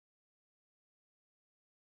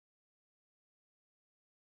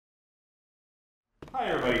Hi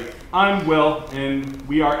everybody, I'm Will, and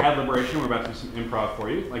we are at Liberation. We're about to do some improv for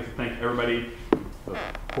you. I'd like to thank everybody, the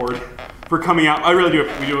board, for coming out. We really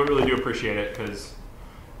do appreciate it, because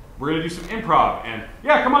we're going to do some improv. And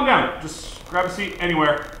yeah, come on down. Just grab a seat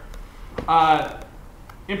anywhere.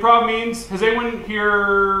 Improv means, has anyone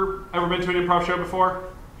here ever been to an improv show before?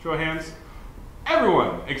 Show of hands.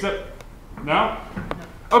 Everyone, except, no?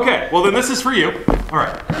 Okay, well then this is for you. All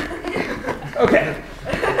right. Okay.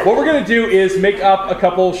 What we're going to do is make up a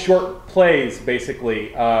couple short plays, basically,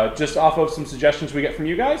 just off of some suggestions we get from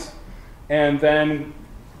you guys, and then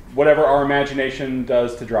whatever our imagination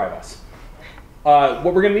does to drive us.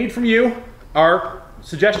 What we're going to need from you are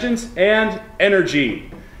suggestions and energy.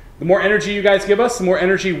 The more energy you guys give us, the more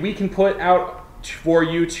energy we can put out for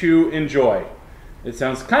you to enjoy. It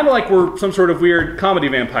sounds kind of like we're some sort of weird comedy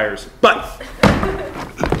vampires, but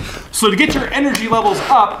so to get your energy levels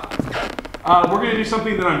up, we're going to do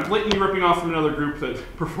something that I'm blatantly ripping off from another group that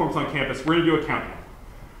performs on campus. We're going to do a countdown.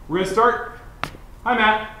 We're going to start. Hi,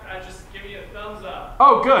 Matt. Just give me a thumbs up.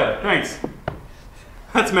 Oh, good. Thanks.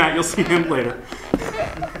 That's Matt. You'll see him later.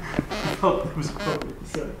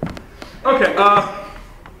 Okay.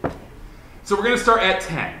 So we're going to start at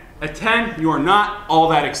 10. At 10, you are not all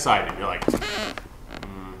that excited. You're like,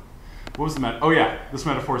 what was the metaphor? Oh yeah, this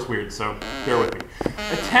metaphor is weird, so bear with me.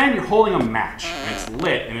 At 10, you're holding a match, and it's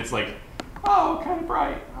lit, and it's like, oh, kind of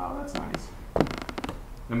bright. Oh, that's nice.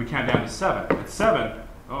 Then we count down to 7. At 7,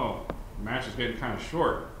 oh, the match is getting kind of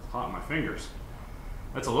short. It's hot on my fingers.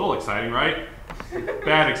 That's a little exciting, right?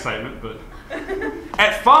 Bad excitement, but...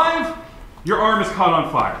 At 5, your arm is caught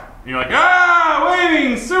on fire. And you're like, ah,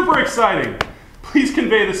 waving, super exciting. Please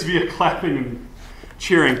convey this via clapping and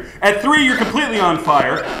cheering. At 3, you're completely on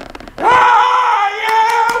fire. Ah,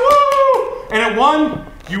 yeah, woo! And at 1,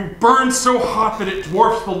 you burn so hot that it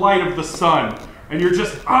dwarfs the light of the sun. And you're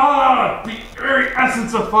just, the very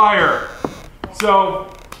essence of fire.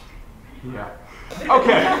 So, yeah.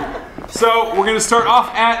 Okay, so we're going to start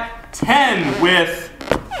off at 10 with,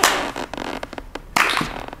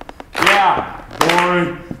 yeah,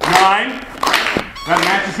 boring. 9, that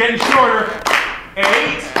match is getting shorter.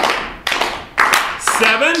 8,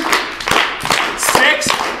 7, 6,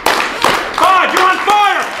 5, you're on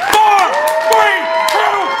fire! 4, 3,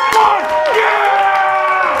 2, 1,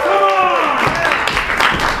 yeah! Come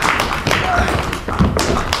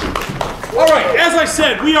on! All right, as I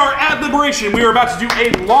said, we are at Liberation. We are about to do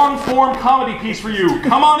a long-form comedy piece for you.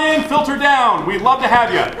 Come on in, filter down. We'd love to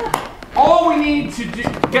have you. All we need to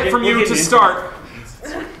get from you to start...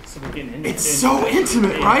 It's so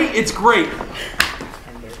intimate, right? It's great.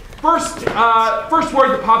 First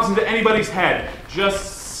word that pops into anybody's head.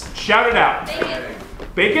 Just shout it out. Bacon.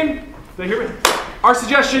 Bacon? Did I hear it? Our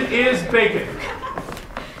suggestion is bacon.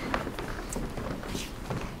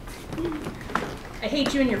 I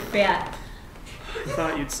hate you and you're fat. I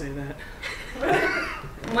thought you'd say that.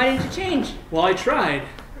 Why didn't you change? Well, I tried.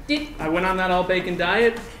 I went on that all bacon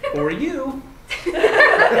diet for you.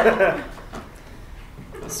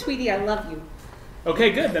 Sweetie, I love you.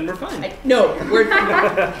 Okay, good. Then we're fine. No, we're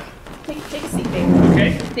take a seat, baby.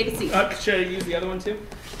 Okay. Take a seat. Should I use the other one too?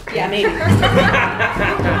 Yeah, maybe.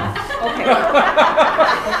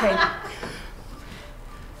 Okay.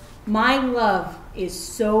 My love is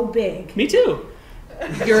so big. Me too.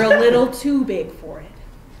 You're a little too big for it.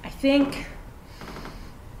 I think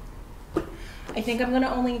I'm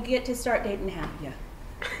gonna only get to start dating half of you.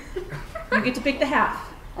 You get to pick the half.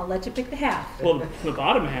 I'll let you pick the half. Well, the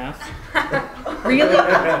bottom half. Really?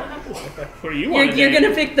 What do you want? You're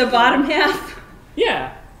gonna pick the bottom half?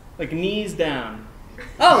 Yeah, like knees down.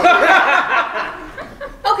 Oh.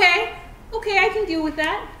 Okay, I can deal with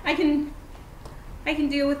that. I can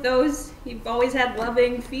deal with those. You've always had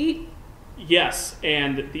loving feet. Yes,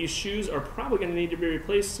 and these shoes are probably going to need to be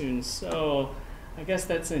replaced soon, so I guess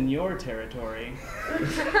that's in your territory.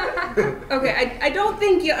 Okay, I don't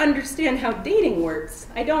think you understand how dating works.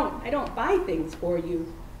 I don't buy things for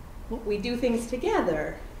you. We do things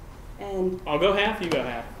together. And I'll go half, you go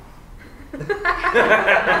half. I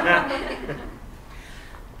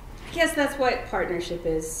guess that's what partnership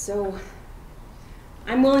is. So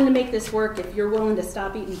I'm willing to make this work if you're willing to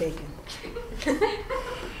stop eating bacon.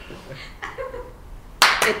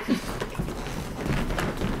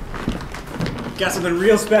 Got something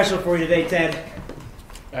real special for you today, Ted.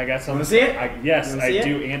 I got something. Want to see it? Yes, I see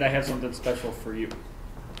do, and I have something special for you.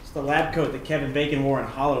 It's the lab coat that Kevin Bacon wore in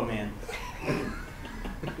Hollow Man.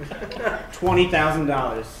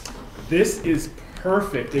 $20,000. This is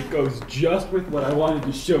perfect. It goes just with what I wanted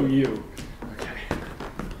to show you. Okay.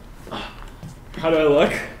 How do I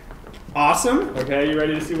look? Awesome. Okay, you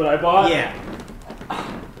ready to see what I bought? Yeah.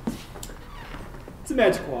 It's It's a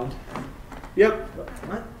magic wand. Yep.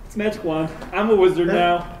 What? It's a magic wand. I'm a wizard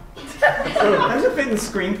now. That doesn't fit in the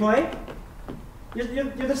screenplay. You're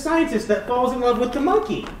the scientist that falls in love with the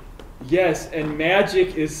monkey. Yes, and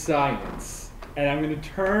magic is science. And I'm going to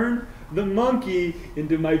turn the monkey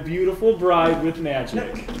into my beautiful bride with magic. No,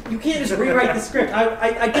 you can't just rewrite the script.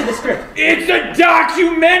 I did the script. It's a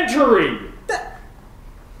documentary!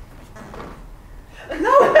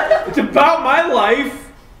 No! It's about my life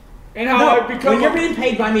and how I've become. When you're being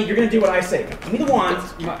paid by me, you're gonna do what I say. Give me the wand.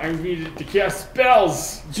 I needed to cast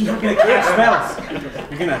spells. You're not gonna cast spells.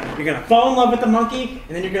 You're gonna fall in love with the monkey,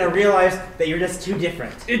 and then you're gonna realize that you're just too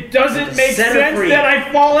different. It doesn't make set sense her free. that I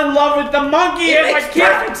fall in love with the monkey It and I makes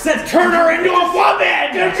can't perfect sense. turn her into a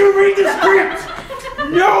woman. Did you read the script?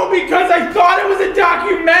 No, because I thought it was a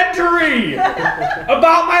documentary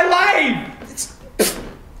about my life.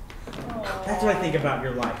 That's what I think about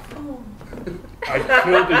your life. I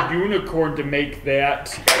killed a unicorn to make that.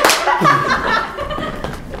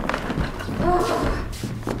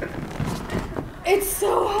 It's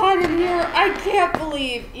so hot in here. I can't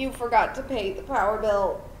believe you forgot to pay the power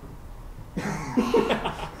bill.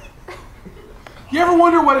 You ever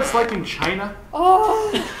wonder what it's like in China?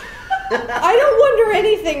 Oh, I don't wonder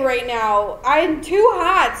anything right now. I'm too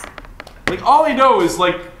hot. Like, all I know is,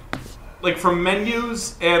 like from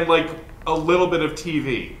menus and, like, a little bit of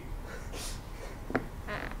TV.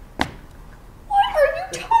 What are you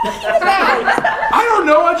talking about? I don't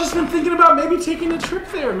know, I've just been thinking about maybe taking a trip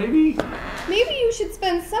there, maybe. Maybe you should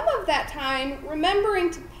spend some of that time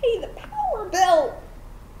remembering to pay the power bill.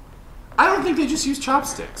 I don't think they just use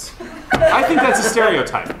chopsticks. I think that's a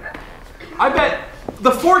stereotype. I bet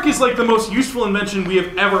the fork is like the most useful invention we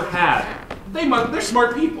have ever had. They're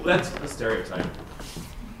smart people. That's a stereotype.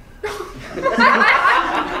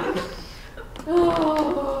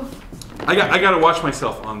 Oh. I gotta watch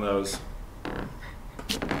myself on those.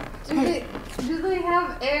 Do they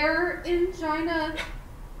have air in China?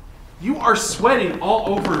 You are sweating all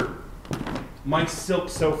over my silk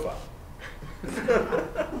sofa.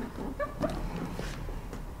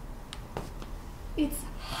 It's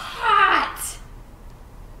hot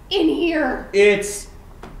in here. It's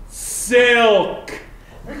silk.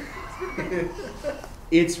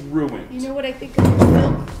 It's ruined. You know what I think of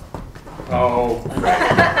silk? Oh.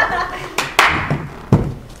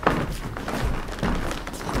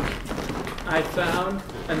 I found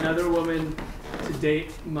another woman to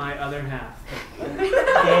date my other half.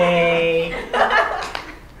 Hey.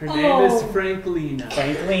 Her name is Franklina.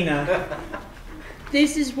 Franklina.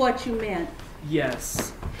 This is what you meant.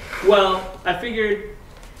 Yes. Well, I figured,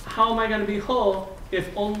 how am I going to be whole if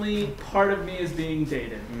only part of me is being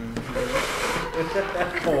dated?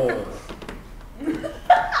 Whole.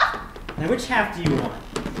 Now, which half do you want?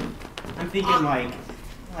 I'm thinking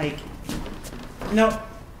no.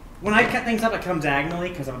 When I cut things up, I cut them diagonally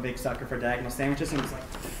because I'm a big sucker for diagonal sandwiches, and it's like.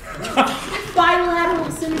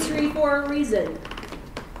 Bilateral symmetry for a reason.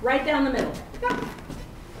 Right down the middle.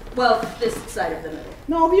 Well, this side of the middle.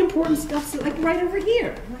 No, all the important stuff's like right over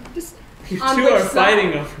here. Like just. You On two which are side?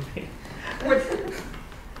 fighting over me.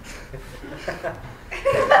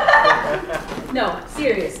 No,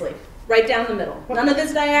 seriously. Right down the middle. None of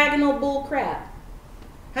this diagonal bull crap.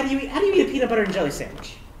 How do you eat a peanut butter and jelly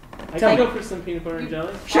sandwich? I Tell can me. go for some peanut butter and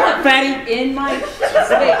jelly. Shut up, fatty! In my space.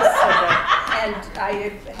 And I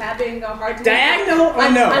am having a hard time. Diagonal or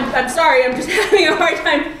I'm, no? I'm sorry, I'm just having a hard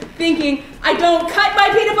time thinking. I don't cut my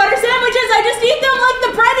peanut butter sandwiches, I just eat them like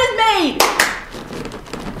the bread is made.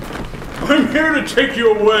 I'm here to take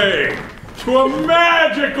you away to a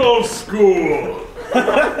magical school.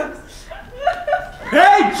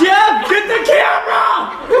 Hey, Jeff, get the camera!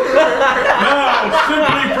 Now,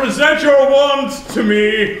 simply present your wand to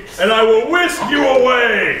me, and I will whisk you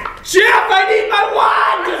away. Jeff, I need my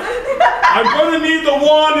wand! I'm going to need the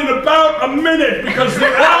wand in about a minute because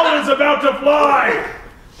the owl is about to fly.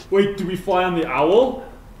 Wait, do we fly on the owl?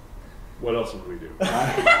 What else would we do?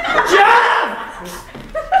 Jeff!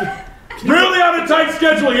 Really on a tight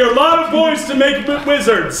schedule here. A lot of boys to make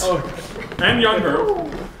wizards. Oh, And younger.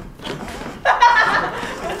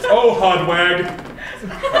 Oh, Hodwag.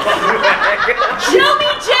 Show me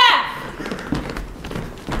Jeff!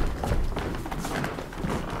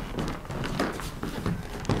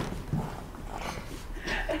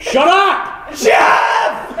 Shut up!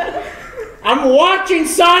 Jeff! I'm watching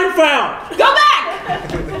Seinfeld! Go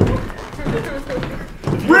back!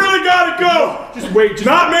 Really gotta go. just wait. Just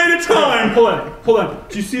Not made of time. Hold on.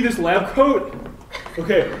 Do you see this lab coat?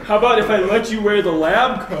 Okay, how about if I let you wear the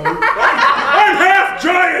lab coat? I'm half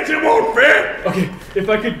giant. It won't fit. Okay, if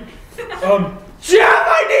I could,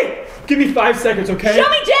 Jeff, give me 5 seconds, okay? Show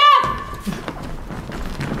me Jeff!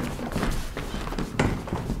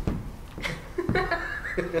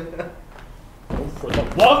 Oh, for the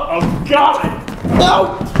love of God!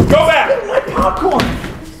 No! Go back! My popcorn!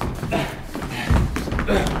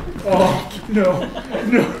 Oh, no.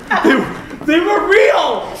 They were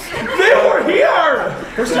real! They were here!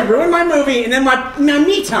 First you ruined my movie, and then my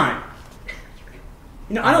me time.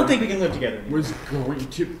 You know, I don't think we can live together anymore. Was going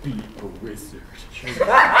to be a wizard.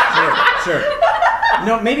 Sure.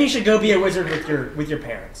 No, maybe you should go be a wizard with your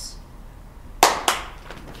parents.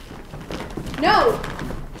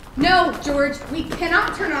 No, George, we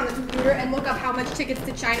cannot turn on the computer and look up how much tickets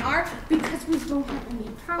to China are because we don't have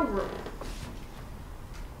any power.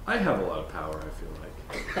 I have a lot of power, I feel like.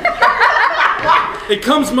 It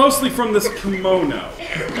comes mostly from this kimono.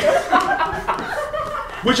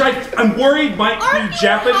 Which I'm worried might be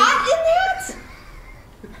Japanese. Hot in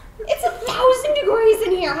that? It's 1,000 degrees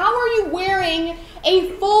in here. How are you wearing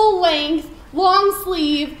a full-length,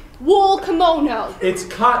 long-sleeve wool kimono? It's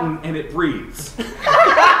cotton and it breathes.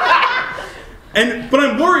 But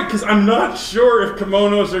I'm worried because I'm not sure if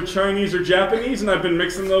kimonos are Chinese or Japanese, and I've been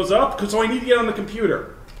mixing those up, so I need to get on the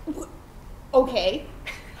computer. Okay.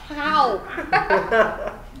 How?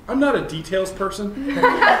 I'm not a details person.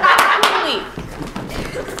 Really?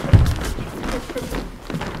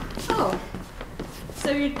 Oh.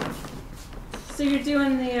 So you're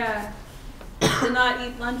doing the not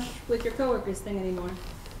eat lunch with your coworkers thing anymore?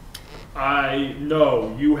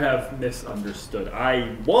 No, you have misunderstood.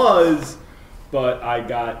 I was, but I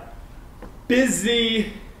got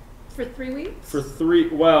busy. For 3 weeks? For 3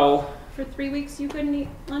 weeks you couldn't eat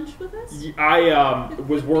lunch with us? I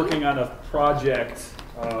was working on a project.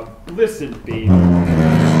 Listen, baby.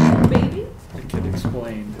 Baby? I can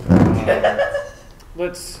explain.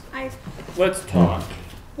 Let's talk.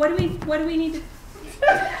 What do we need to?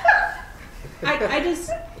 I just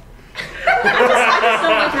don't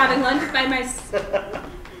like having lunch by myself.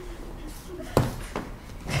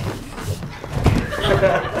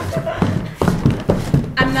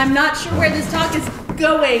 I'm not sure where this talk is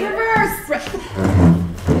going. Reverse.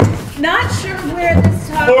 Not sure where this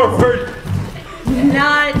talk. Forward.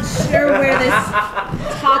 Not sure where this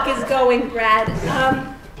talk is going, Brad.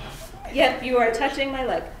 Yep, you are touching my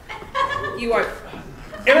leg. You are.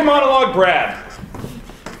 Inner monologue, Brad.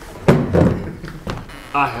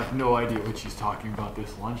 I have no idea what she's talking about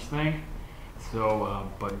this lunch thing. So,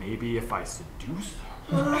 but maybe if I seduce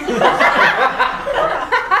her.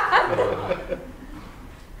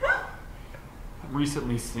 I'm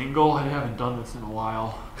recently single. I haven't done this in a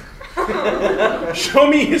while. Show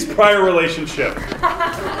me his prior relationship.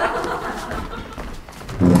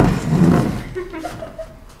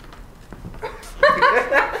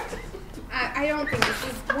 I don't think this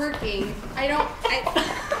is working.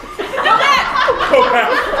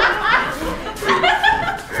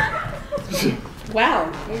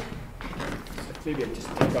 Wow. Maybe I just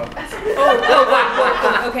take off.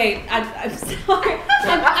 Oh, okay. I'm sorry.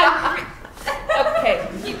 Okay,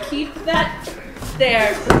 you keep that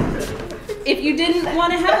there. If you didn't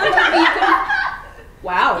want to have lunch with me, you could.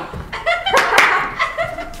 Wow.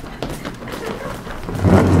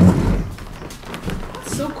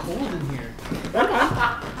 It's so cold in here.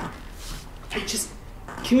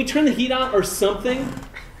 Can we turn the heat on or something?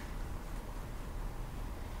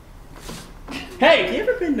 Hey! Have you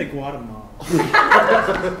ever been to Guatemala?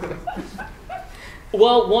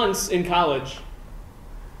 Well, once in college.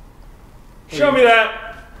 Show me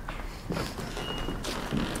that.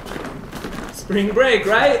 Spring break,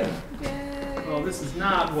 right? Yay. Oh, this is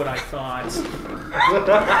not what I thought.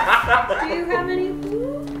 Do you have any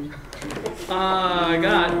food? I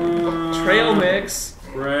got trail mix.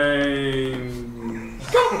 Brain.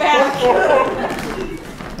 Go back.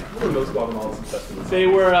 Who knows Guatemala's obsessed with this? They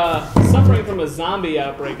were suffering from a zombie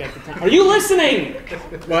outbreak at the time. Are you listening?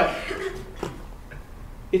 What?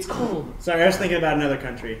 It's cold. Sorry, I was thinking about another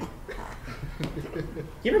country.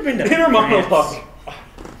 You ever been to Inner France? monologue.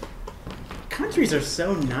 Countries are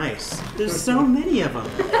so nice. There's so many of them.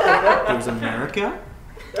 There's America,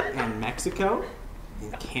 and Mexico,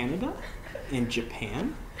 and Canada, and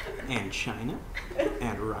Japan, and China,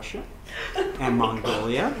 and Russia, and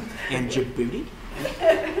Mongolia, and Djibouti.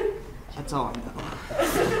 That's all I know.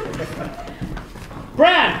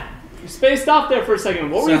 Brad! You spaced off there for a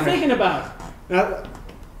second. What were you Sorry. thinking about?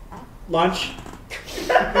 Lunch.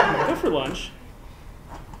 Go for lunch.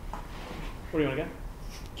 What do you want to get?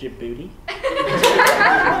 Djibouti.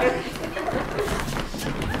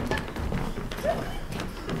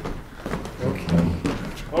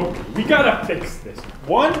 Okay, we gotta fix this.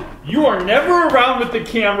 One, you are never around with the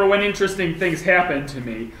camera when interesting things happen to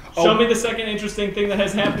me. Show me the second interesting thing that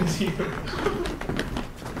has happened to you.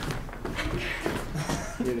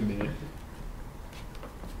 Wait a minute.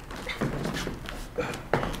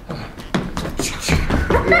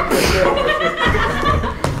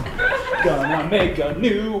 Gonna make a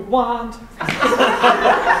new wand. Go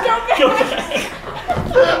back.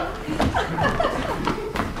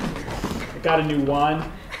 I got a new wand.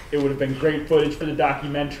 It would have been great footage for the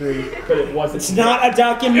documentary, but it wasn't. It's not a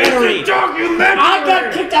documentary. It's a documentary. I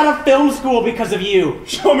got kicked out of film school because of you.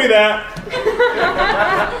 Show me that.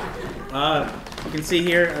 You can see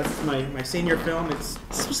here, that's my senior film. It's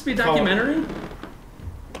supposed to be a documentary?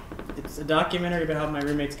 It's a documentary about how my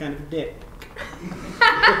roommate's kind of a dick.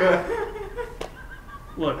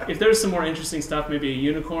 Look, if there's some more interesting stuff, maybe a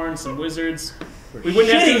unicorn, some wizards, we You're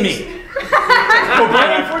wouldn't have shitting to. me.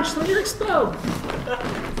 But unfortunately, you're expelled.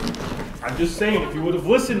 I'm just saying, if you would have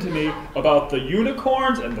listened to me about the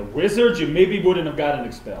unicorns and the wizards, you maybe wouldn't have gotten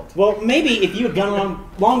expelled. Well, maybe if you had gone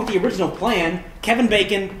along with the original plan, Kevin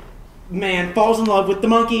Bacon, man, falls in love with the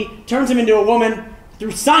monkey, turns him into a woman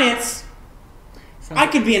through science, I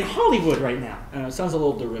could be in Hollywood right now. It sounds a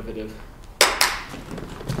little derivative.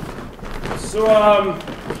 So,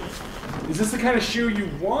 is this the kind of shoe you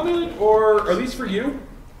wanted, or are these for you?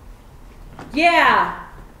 Yeah,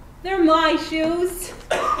 they're my shoes.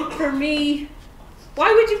 For me.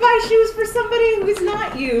 Why would you buy shoes for somebody who's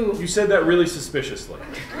not you? You said that really suspiciously.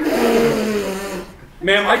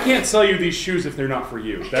 Ma'am, I can't sell you these shoes if they're not for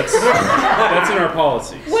you. That's in our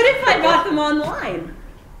policies. What if I bought them online?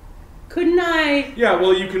 Couldn't I? Yeah,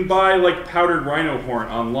 well, you can buy like powdered rhino horn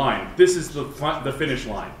online. This is the finish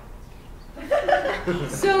line.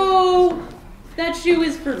 So that shoe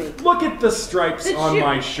is for me. Look at the stripes The on shoe-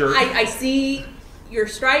 my shirt. I see your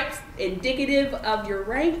stripes indicative of your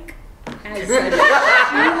rank as a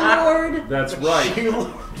shoe lord. That's right.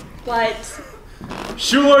 But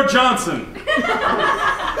Shoe Lord Johnson.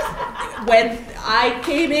 when I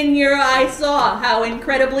came in here, I saw how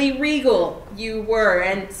incredibly regal you were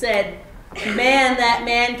and said, man, that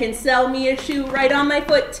man can sell me a shoe right on my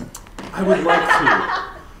foot. I would like to,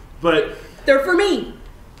 but They're for me.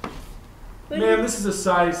 ma'am, this is a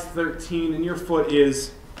size 13 and your foot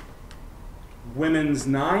is women's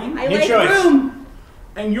 9? I New like choice. room.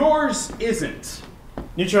 And yours isn't.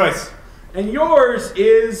 New choice. And yours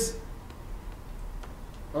is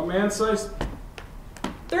a man size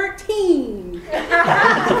 13. Put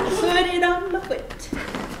it on my foot.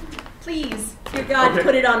 Please, dear God, Okay.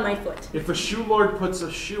 put it on my foot. If a shoe lord puts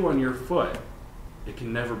a shoe on your foot, it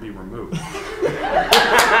can never be removed.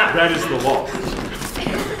 That is the law.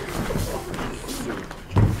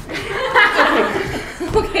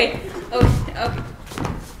 Okay.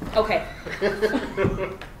 Okay.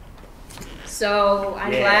 So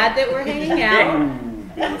I'm glad that we're hanging out,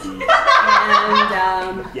 and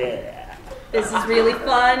Yeah. this is really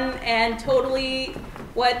fun and totally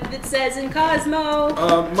what it says in Cosmo.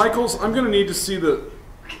 Michaels, I'm gonna need to see the.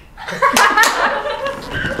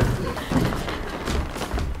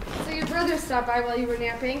 So your brother stopped by while you were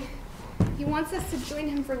napping. He wants us to join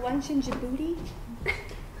him for lunch in Djibouti.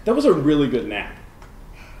 That was a really good nap.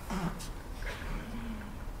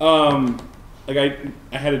 Like I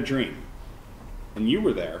had a dream, and you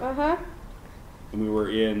were there, Uh-huh. and we were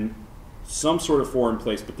in some sort of foreign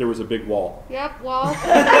place, but there was a big wall. Yep, well.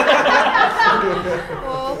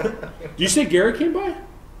 Well, Did you say Gary came by?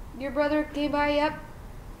 your brother came by, yep.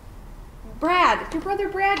 Brad. Your brother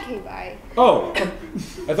Brad came by. Oh,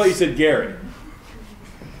 I thought you said Gary.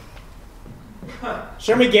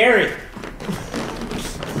 Show me Gary.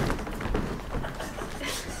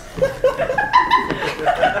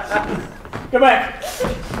 Go back.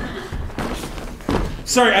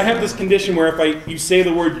 Sorry, I have this condition where if you say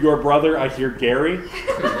the word your brother, I hear Gary.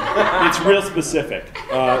 It's real specific.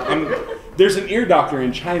 There's an ear doctor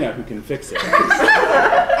in China who can fix it.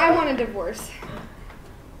 I want a divorce.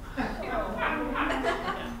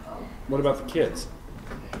 What about the kids?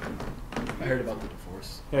 I heard about the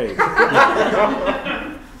divorce. Hey,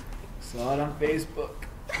 Saw it on Facebook.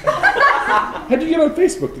 how'd you get on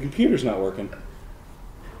Facebook? The computer's not working.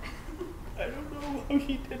 I don't know how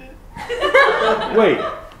he did it. Wait.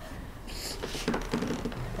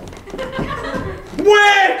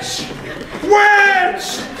 Witch! Witch!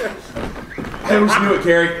 I always knew it,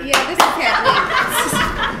 Carrie. Yeah, this is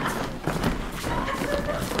happening.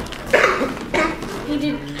 I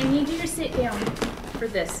need you to sit down for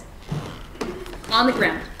this. On the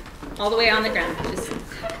ground. All the way on the ground. Just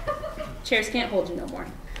chairs can't hold you no more.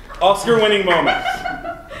 Oscar-winning moment.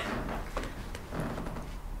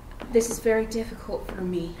 This is very difficult for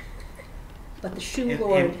me. But the Shoe And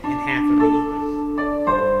Lord, half of me.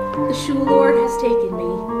 the Shoe Lord has taken me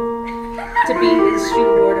to be his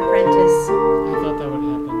Shoe Lord apprentice. I thought that would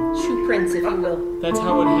happen. Shoe Prince, if you will. That's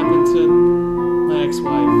how it happened to my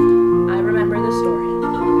ex-wife. I remember the story.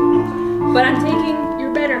 But I'm taking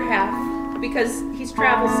your better because he's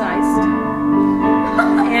travel-sized.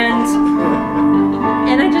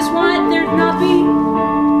 And I just want there to not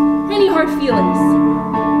be any hard feelings.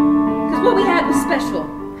 Because what we had was special.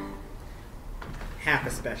 Half a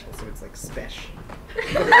special, so it's like special.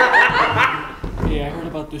 Hey, I heard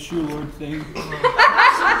about the shoe lord thing.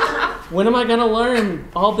 When am I gonna learn?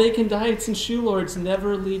 All bacon diets and shoe lords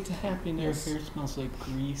never lead to happiness. Your hair smells like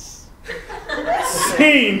grease.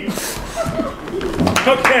 Scene!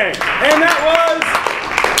 Okay, and that was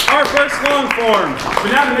our first long form.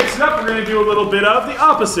 But now to mix it up, we're going to do a little bit of the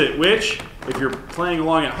opposite, which, if you're playing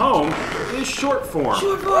along at home, is short form.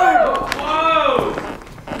 Short form! Whoa!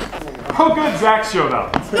 Oh, good, Zach showed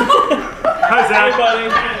up. Hi, Zach. Everybody.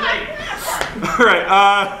 All right,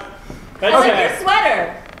 I like your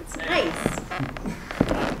sweater. It's nice.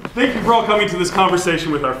 thank you for all coming to this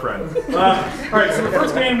conversation with our friend. All right, so the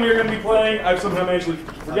first game we're going to be playing, I've somehow managed to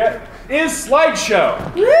forget, is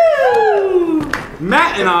Slideshow. Woo!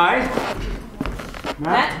 Matt and I...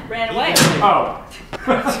 Matt ran away. Oh.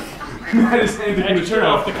 Matt is ending And the you turn show.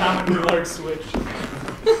 off the comic alert switch.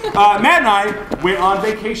 Matt and I went on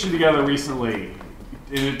vacation together recently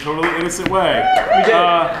in a totally innocent way. We did.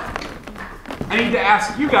 I need to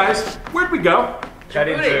ask you guys, where'd we go?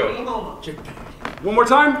 Petting zoo. One more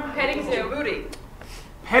time? Petting zoo. Booty.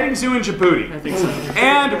 Petting zoo in Djibouti. I think so.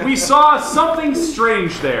 And we saw something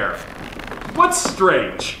strange there. What's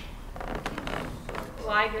strange?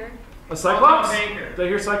 Liger. A cyclops? Did I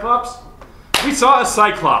hear cyclops? We saw a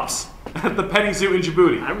cyclops at the petting zoo in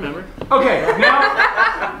Djibouti. I remember. Okay,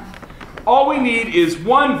 now all we need is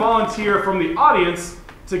one volunteer from the audience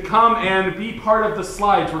to come and be part of the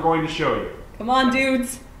slides we're going to show you. Come on,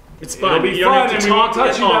 dudes. It's It'll fun. be You don't fun have and to we won't talk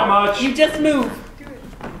touch you that much. You just move.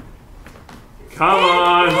 Come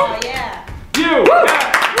on. Oh, yeah. You! Yeah.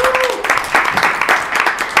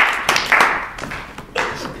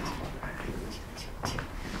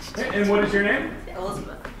 And what is your name?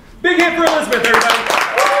 Elizabeth. Big hit for Elizabeth, everybody!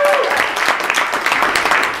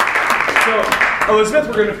 So, Elizabeth,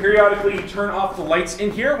 we're going to periodically turn off the lights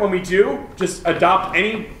in here. When we do, just adopt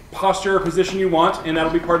any posture or position you want, and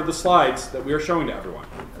that'll be part of the slides that we are showing to everyone.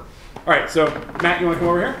 All right, so Matt, you want to come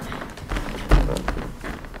over here?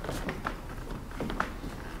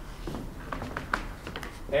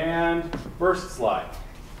 And first slide.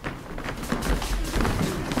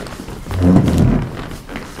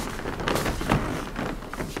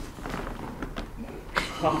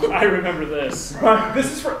 Oh, I remember this.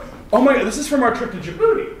 This is from, oh my God, this is from our trip to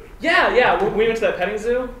Djibouti. Yeah, we went to that petting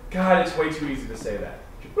zoo. God, it's way too easy to say that.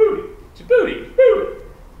 Djibouti. Djibouti.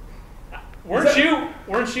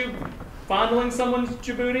 Weren't you fondling someone's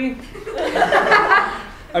Djibouti?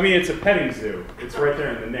 I mean, it's a petting zoo. It's right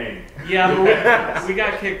there in the name. Yeah, but we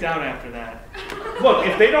got kicked out after that. Look,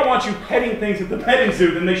 if they don't want you petting things at the petting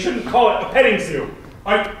zoo, then they shouldn't call it a petting zoo.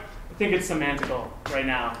 I think it's semantical right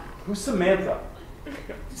now. Who's Samantha?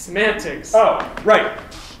 Semantics. Oh, right.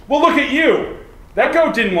 Well, look at you. That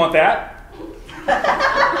goat didn't want that.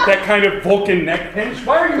 That kind of Vulcan neck pinch.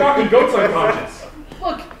 Why are you knocking goats unconscious?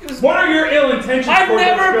 Look, it was. What are your ill intentions I've for this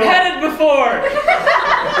never goat? petted before.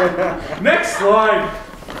 Next slide.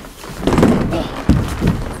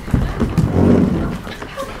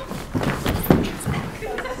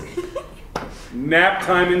 Nap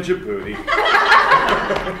time in Djibouti.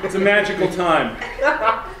 It's a magical time.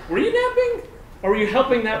 Were you napping? Or were you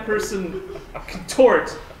helping that person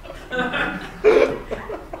contort?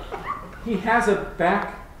 He has a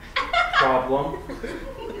back problem.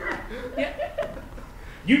 Yeah.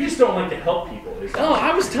 You just don't like to help people, is Oh,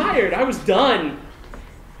 I was tired. I was done.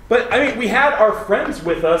 But, I mean, we had our friends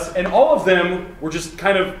with us, and all of them were just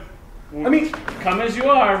kind of, I mean, Come as you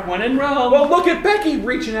are, when in Rome. well, look at Becky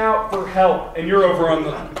reaching out for help, and you're over on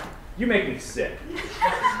the, you make me sick.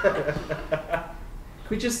 Can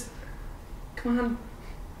we just... Come on.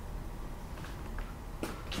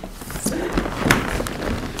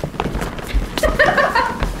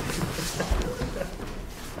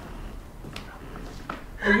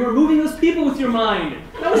 Oh, you were moving those people with your mind.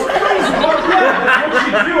 That was crazy.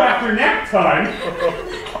 That's what you do after nap time.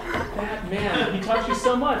 That man, he taught you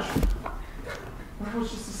so much. I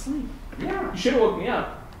was just asleep. Yeah. You should have woke me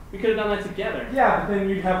up. We could have done that together. Yeah, but then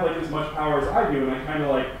you'd have, like, as much power as I do, and I kind of,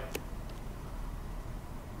 like,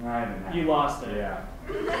 I don't know. You lost it. Yeah.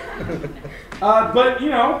 But, you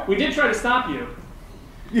know, We did try to stop you.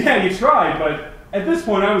 yeah, you tried, but at this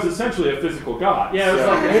point I was essentially a physical god. Yeah, it was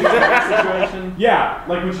so- like a situation. Yeah,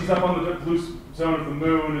 like when she's up on the blue zone of the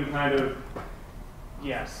moon and kind of,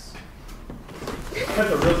 Yes.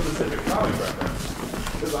 that's a real specific comic reference.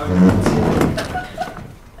 'Cause I'm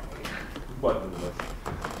button this.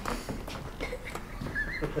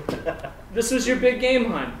 This was your big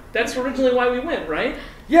game hunt. That's originally why we went, right?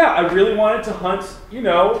 Yeah, I really wanted to hunt, you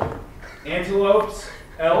know, antelopes,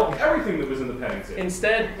 elk, everything that was in the petting zoo.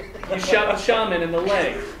 Instead, you shot the shaman in the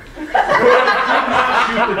leg. Shoot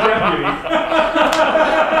the deputy.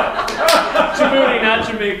 Djibouti, not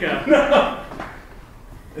Jamaica.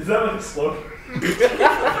 Is that like a slogan?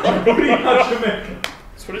 Djibouti, not Jamaica.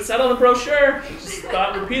 That's what it said on the brochure. Just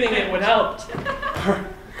thought repeating it would help.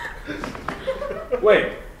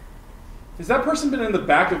 Wait, has that person been in the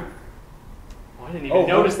back of... Oh, I didn't even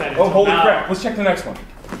notice that. Oh, holy now. crap. Let's check the next one.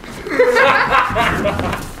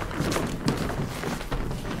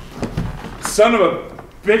 Son of a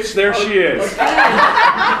bitch, there she is.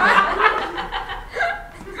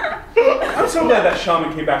 I'm so glad that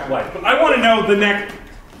shaman came back to life, but I want to know the next...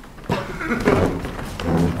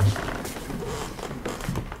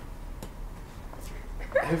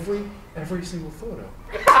 Every single photo.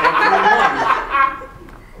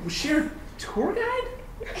 Was she our tour guide?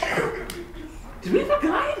 Did we have a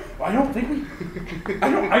guide? I don't think we...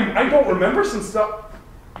 I don't remember some stuff.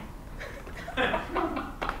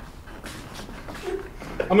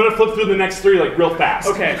 I'm gonna flip through the next three like real fast.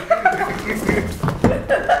 Okay.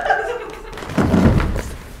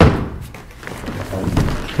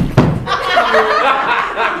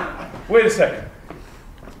 Wait a second.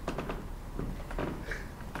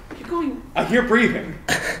 Keep going. I hear breathing.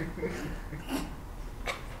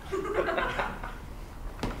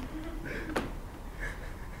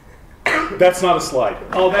 That's not a slide.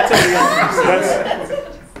 Oh, that's everyone.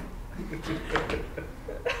 That's...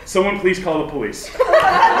 Someone please call the police.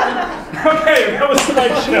 Okay, that was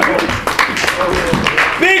tonight's show.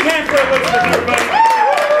 Big hand for our listeners, everybody.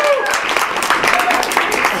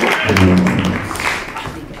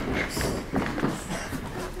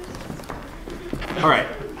 All right,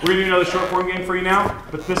 we're gonna do another short form game for you now,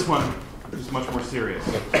 but this one is much more serious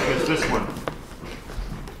because this one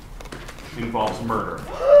involves murder.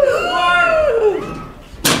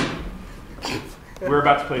 We're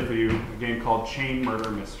about to play for you a game called Chain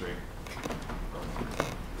Murder Mystery.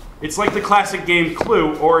 It's like the classic game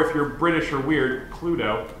Clue, or if you're British or weird,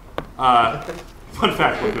 Cluedo. Fun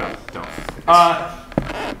fact, look it up. Don't.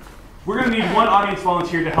 We're going to need one audience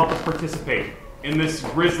volunteer to help us participate in this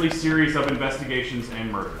grisly series of investigations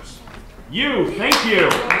and murders. You, thank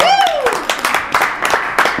you.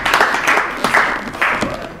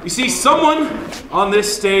 You see, someone on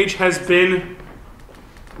this stage has been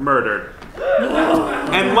murdered.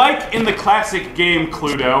 And like in the classic game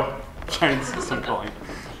Cluedo, which I insist on calling.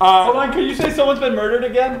 Hold on, can you say someone's been murdered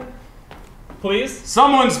again? Please?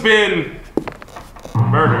 Someone's been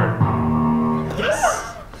murdered.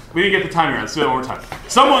 Yes. We didn't get the timing right. Let's do it one more time.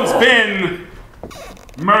 Someone's been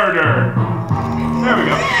murdered. There we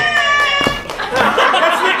go.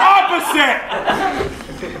 That's the opposite.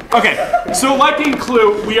 Okay, so like in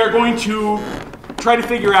Clue, we are going to try to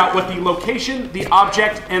figure out what the location, the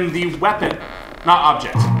object, and the weapon, not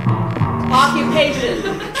object.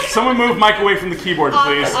 Occupation. Someone move Mike away from the keyboard,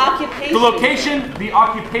 please. Occupation. The location, the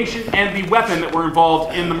occupation, and the weapon that were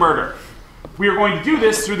involved in the murder. We are going to do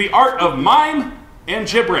this through the art of mime and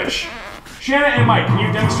gibberish. Shanna and Mike, can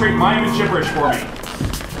you demonstrate mime and gibberish for me?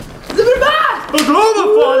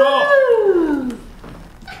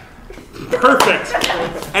 Perfect.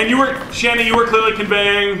 And you were, Shanna, you were clearly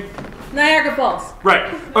conveying... Niagara Falls.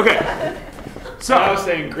 Right, okay. So, I was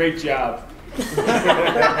saying, great job.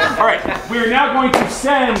 all right, we are now going to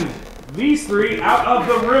send these three out of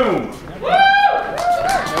the room.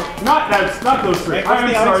 Not those three.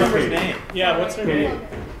 I'm sorry, Katie. Name? Yeah, what's her Katie. name?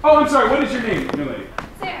 Oh, I'm sorry. What is your name, new lady?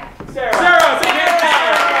 Sarah. Sarah.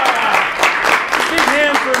 Big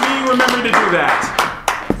hand for me. Remember to do that.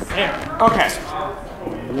 Sarah. Okay.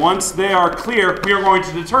 Once they are clear, we are going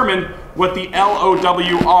to determine what the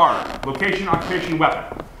LOW are: location, occupation,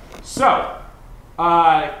 weapon. So,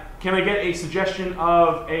 can I get a suggestion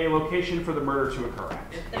of a location for the murder to occur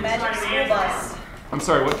at? The Magic School Bus. I'm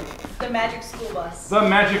sorry, what? The Magic School Bus. The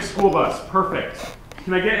Magic School Bus. Perfect.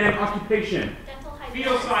 Can I get an occupation?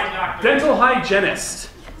 Dental hygienist.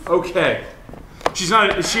 Okay. She's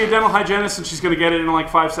not. Is she a dental hygienist and she's going to get it in like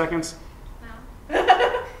 5 seconds? No.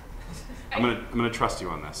 I'm gonna trust you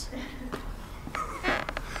on this.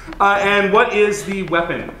 And what is the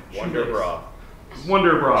weapon? Wonder Bra.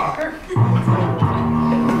 Wonder Bra.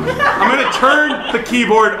 I'm gonna turn the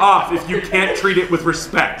keyboard off if you can't treat it with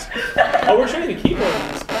respect. Oh, we're turning the keyboard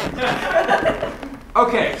on this.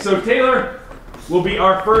 Okay, so Taylor will be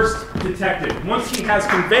our first detective. Once he has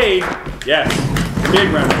conveyed, yes, big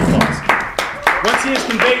round of applause. Once he has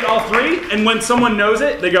conveyed all three, and when someone knows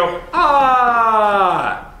it, they go,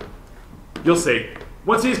 ah! You'll see.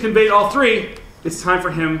 Once he has conveyed all three, it's time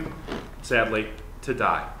for him, sadly, to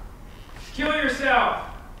die. Kill yourself.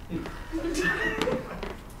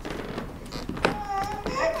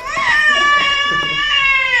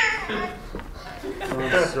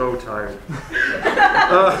 I'm so tired.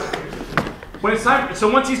 When it's time, so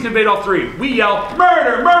once he's conveyed all three, we yell,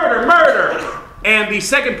 murder, murder, murder! And the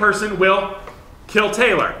second person will kill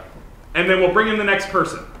Taylor. And then we'll bring in the next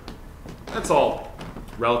person. That's all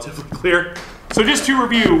relatively clear. So just to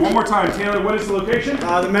review, one more time, Taylor, what is the location?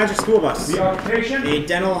 The magic school bus. The occupation? A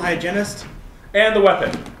dental hygienist. And the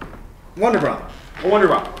weapon? Wonder Bra. A Wonder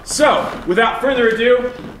Bra. So, without further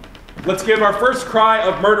ado, let's give our first cry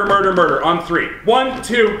of murder, murder, murder on 3. 1,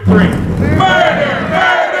 2, 3. Murder,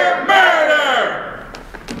 murder, murder!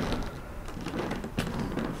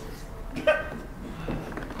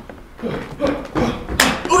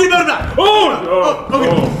 Oogie Bada!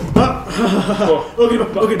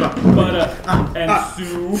 Oogie Bada! Butter and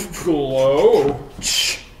sucrose.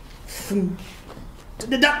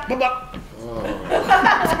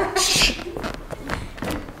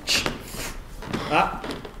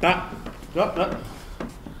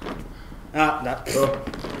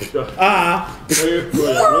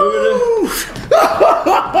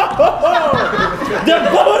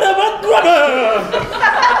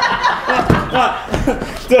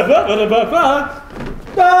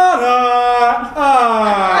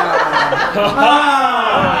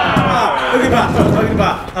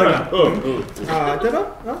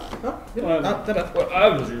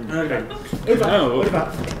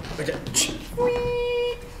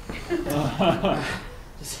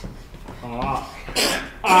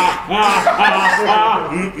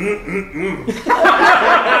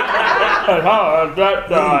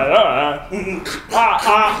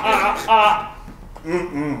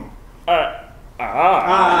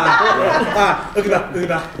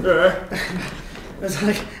 It's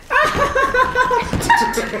like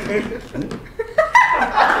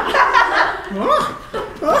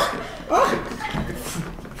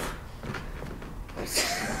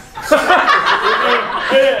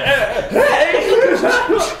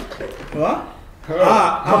what?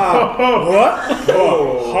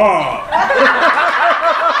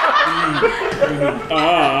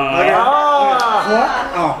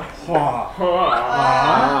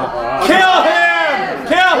 Kill him!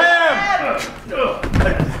 Kill him!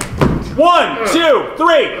 1, 2,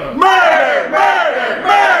 3. Murder! Murder!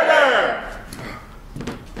 Murder!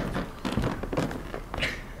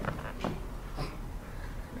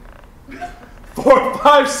 Four,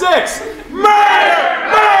 5, 6. Murder!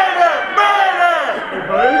 Murder!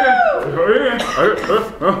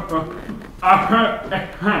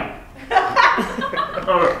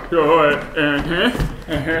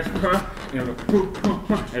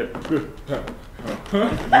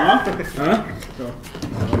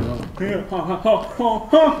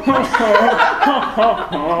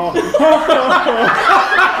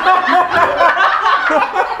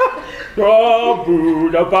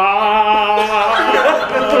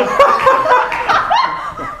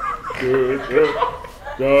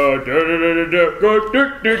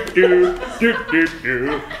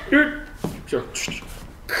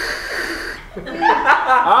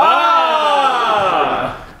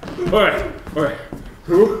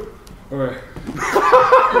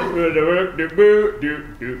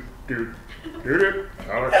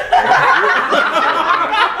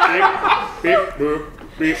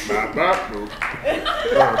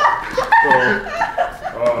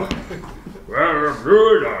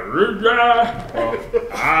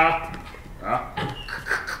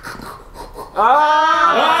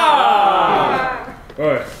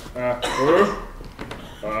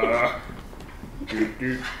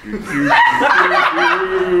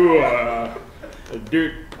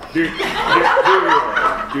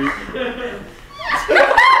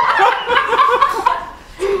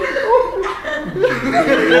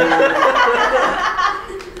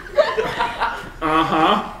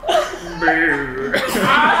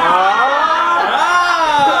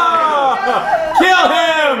 Kill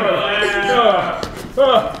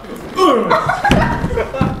him!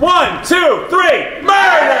 1, 2, 3.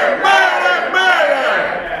 Murder! Murder! Murder!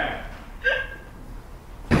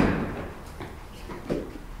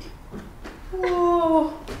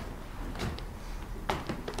 Oh.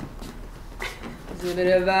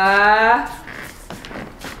 Zibidaba.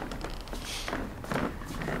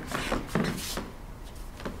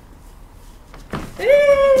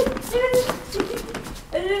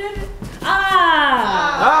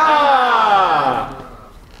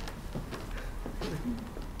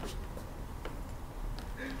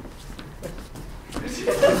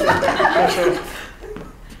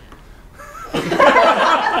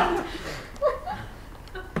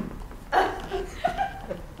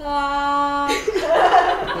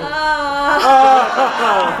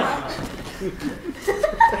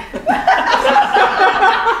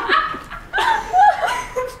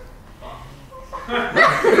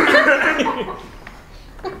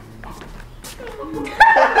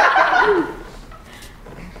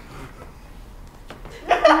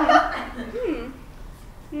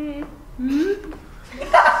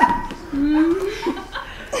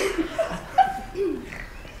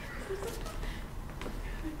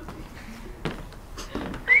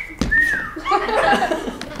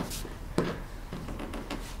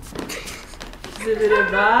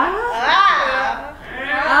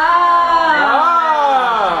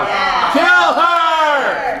 Kill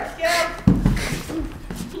her!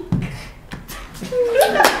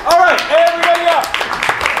 All right, everybody up.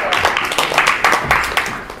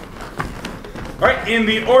 All right, in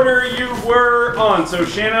the order you were on. So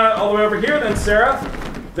Shanna all the way over here, then Sarah,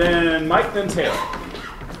 then Mike, then Taylor.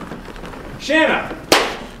 Shanna,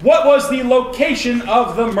 what was the location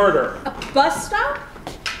of the murder? A bus stop?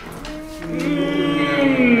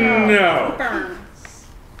 No. Burns.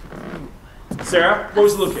 Sarah, what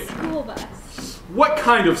was the location? School bus. What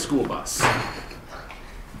kind of school bus?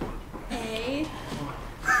 A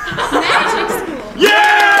magic school.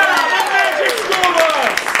 Yeah! The magic school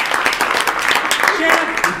bus!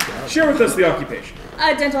 Shanna, share with us the occupation.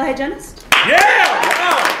 A dental hygienist. Yeah!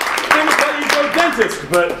 Wow! I never thought you'd go dentist,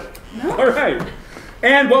 but all right.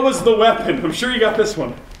 And what was the weapon? I'm sure you got this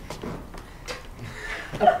one.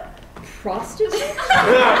 Prostitute?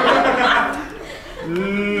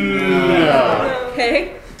 No.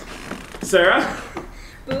 Okay. Sarah?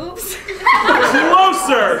 Boobs.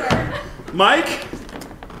 Closer! Mike?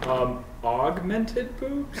 Augmented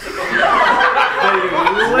boobs?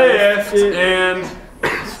 Lift and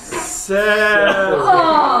set.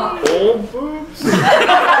 Old boobs?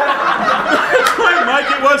 That's right,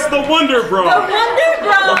 Mike. It was the Wonder Bra. The Wonder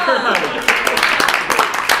Bra.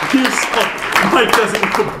 Mike doesn't know.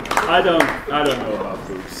 I don't know about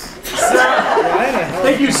boobs. Sarah,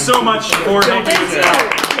 thank you so much for helping us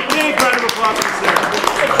out. Big round of applause for Sarah.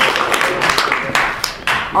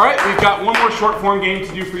 All right, we've got one more short form game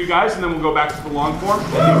to do for you guys, and then we'll go back to the long form.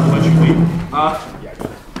 We'll let you leave.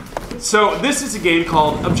 So this is a game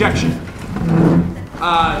called Objection.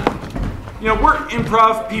 You know, we're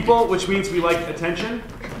improv people, which means we like attention,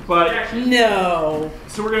 but No.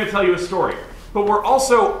 so we're going to tell you a story. But we're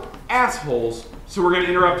also assholes, so we're going to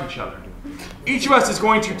interrupt each other. Each of us is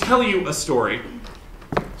going to tell you a story,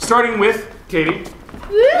 starting with Katie.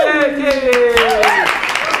 Yay, Katie!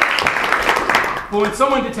 But when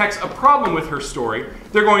someone detects a problem with her story,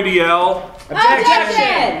 they're going to yell,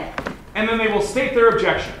 Objection! and then they will state their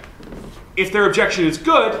objection. If their objection is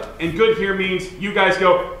good, and good here means you guys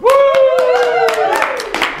go, woo!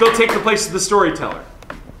 They'll take the place of the storyteller.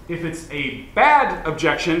 If it's a bad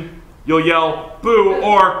objection, you'll yell, boo,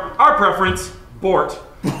 or our preference, bort.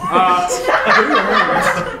 You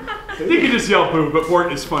can just yell boo, but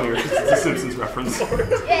bort is funnier because it's a Simpsons reference.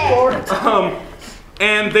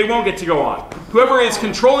 And they won't get to go on. Whoever is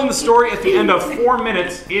controlling the story at the end of 4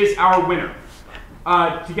 minutes is our winner.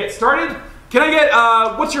 To get started, can I get,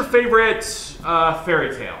 what's your favorite fairy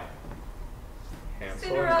tale?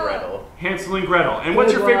 Hansel and Gretel. Hansel and Gretel. And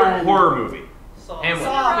what's your favorite horror movie?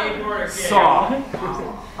 Saw.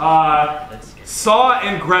 Saw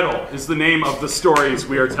and Gretel is the name of the stories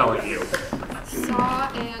we are telling you. Saw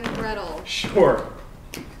and Gretel. Sure.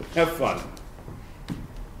 Have fun.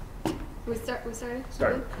 We started?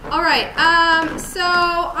 Start. All right. So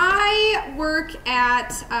I work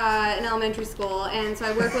at an elementary school, and so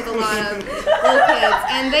I work with a lot of little kids,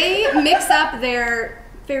 and they mix up their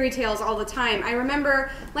fairy tales all the time. I remember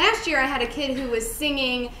last year I had a kid who was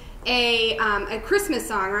singing a Christmas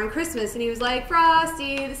song around Christmas, and he was like,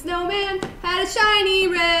 Frosty the Snowman had a shiny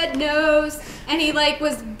red nose, and he like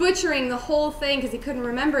was butchering the whole thing because he couldn't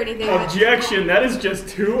remember anything. Objection, that is just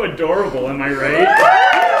too adorable, am I right?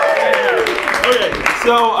 Okay,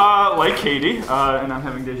 so like Katie, and I'm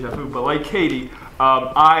having deja vu, but like Katie,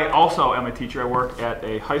 I also am a teacher. I work at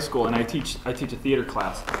a high school, and I teach a theater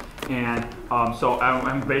class. And so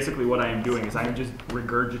I'm basically what I am doing is I am just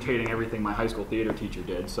regurgitating everything my high school theater teacher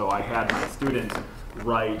did. So I had my students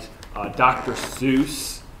write Dr.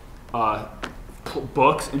 Seuss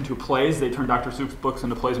books into plays. They turned Dr. Seuss books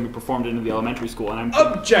into plays, and we performed it in the elementary school. And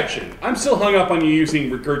Objection. I'm still hung up on you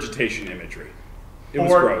using regurgitation imagery. It was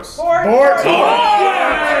gross. You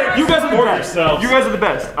guys are the best. You guys are the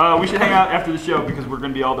best. We should hang out after the show because we're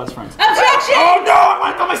going to be all best friends. Objection! Oh no, I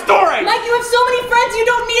want to tell my story! Like you have so many friends you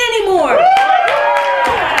don't meet anymore.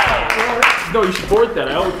 No, you should board that.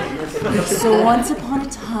 I always So once upon a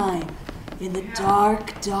time, in the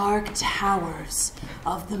dark, dark towers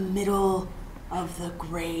of the middle of the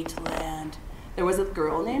great land, there was a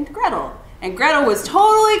girl named Gretel. And Gretel was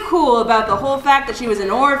totally cool about the whole fact that she was an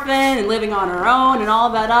orphan and living on her own and all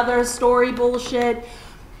that other story bullshit.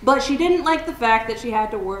 But she didn't like the fact that she had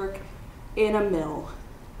to work in a mill.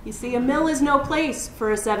 You see, a mill is no place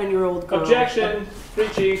for a 7-year-old girl. Objection.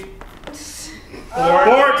 Preachy.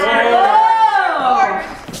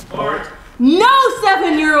 Fort. No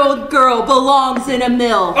 7-year-old girl belongs in a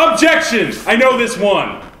mill. Objection! I know this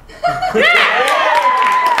one.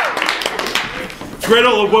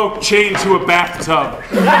 Gretel awoke chained to a bathtub.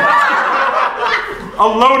 A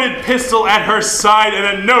loaded pistol at her side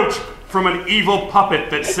and a note from an evil puppet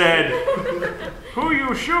that said, "Who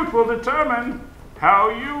you shoot will determine how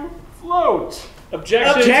you float."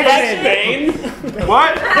 Objection. Objection. Spain.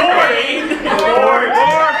 What?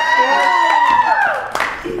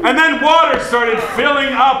 And then water started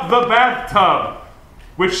filling up the bathtub,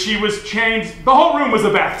 which she was chained. The whole room was a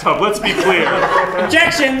bathtub, let's be clear.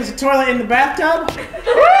 Objection! There's a toilet in the bathtub?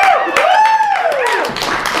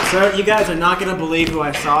 So you guys are not going to believe who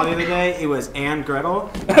I saw the other day. It was Anne Gretel.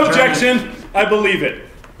 Objection! I believe it.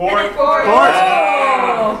 Fort.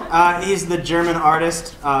 He's the German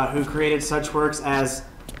artist who created such works as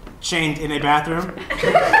Chained in a Bathroom.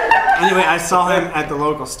 Anyway, I saw him at the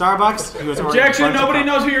local Starbucks. He was Objection! Nobody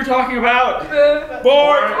knows who you're talking about.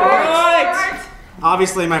 Fort.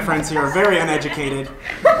 Obviously, my friends here are very uneducated.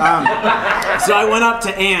 So I went up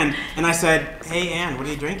to Anne and I said, "Hey, Anne, what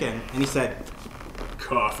are you drinking?" And he said,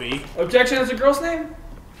 "Coffee." Objection is a girl's name?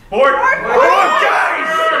 Fort.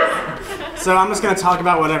 So I'm just going to talk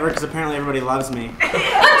about whatever because apparently everybody loves me.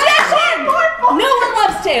 Objection! No one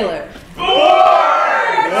loves Taylor.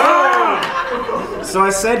 So I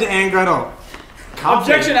said to Anne Gretel, "Coffee."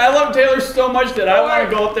 Objection! I love Taylor so much that I want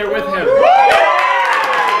to go up there with him.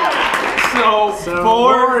 So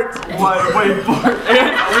Fort. Wait, Fort.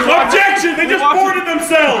 Objection! They just boarded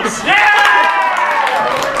themselves!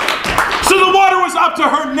 So the water was up to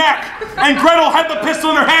her neck, and Gretel had the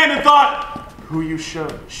pistol in her hand and thought, "Who you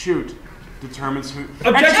shoot determines who."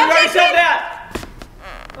 Objection! You already said that!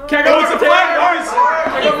 Can I go with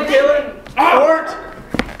Taylor? Fort!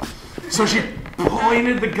 So she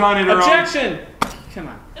pointed the gun at her Objection. Come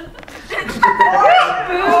on.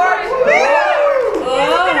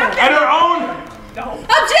 At her own.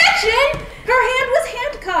 Objection! Her hand was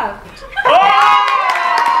handcuffed.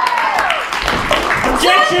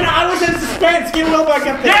 Objection! I was in suspense. Get a little back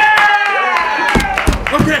up there.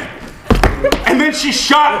 Yeah! Okay. And then she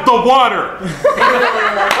shot the water.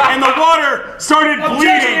 And the water started Objection!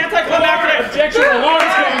 bleeding. Anticlimactic! Objection.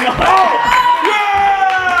 Alarm's going off. Yeah!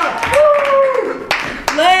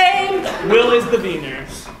 Lame. Will is the wiener.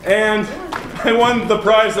 And I won the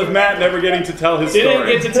prize of Matt never getting to tell his Didn't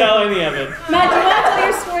story. get to tell any of it. Matt, do you want to tell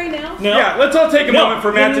your story now? No. Yeah, let's all take a moment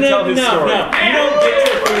for Matt to tell his story. No, you don't get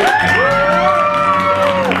to.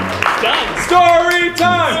 It's done. Story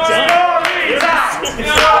time!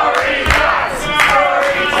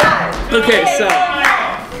 Okay, so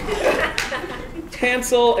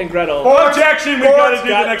Hansel and Gretel Objection! We've got to do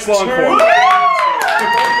the next long form.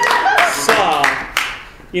 saw,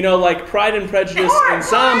 like Pride and Prejudice and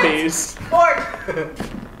zombies,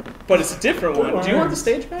 but it's a different one. Do you want the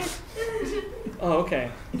stage back? Oh,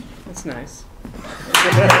 okay. That's nice.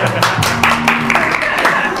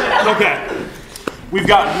 Okay. We've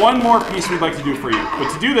got one more piece we'd like to do for you.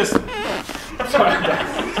 But to do this,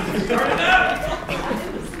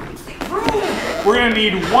 we're going to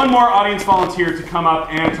need one more audience volunteer to come up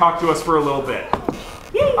and talk to us for a little bit.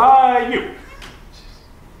 You.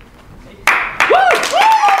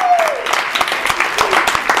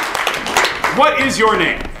 What is your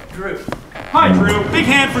name? Drew. Hi, Drew. Big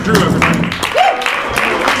hand for Drew, everybody.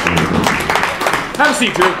 Have a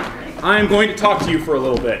seat, Drew. I am going to talk to you for a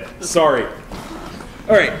little bit. Sorry.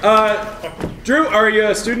 All right. Drew, are you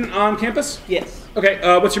a student on campus? Yes. Okay.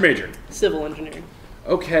 What's your major? Civil engineering.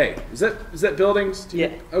 Okay. Is that buildings?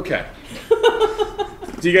 Yeah. Okay.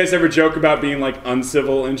 Do you guys ever joke about being like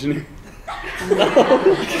uncivil engineer? No.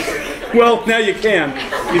 Well, now you can.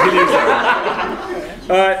 You can use that.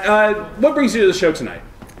 What brings you to the show tonight?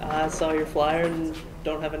 I saw your flyer and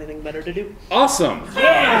don't have anything better to do. Awesome.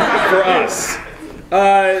 Yeah. For us.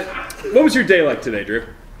 What was your day like today, Drew?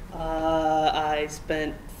 I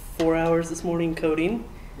spent 4 hours this morning coding.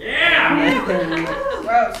 Yeah.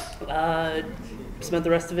 And, spent the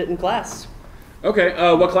rest of it in class. Okay.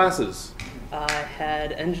 What classes? I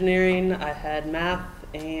had engineering, I had math,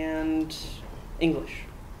 and English.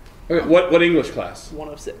 Okay, what English class?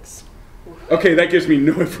 106. Okay, that gives me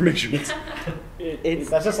no information. It's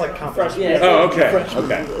That's just like comprehension. yeah, Oh, okay. freshman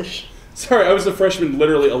Okay. English. Sorry, I was a freshman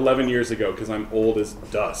literally 11 years ago because I'm old as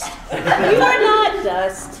dust. You are not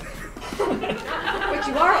dust. But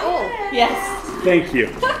you are old. Yes. Thank you.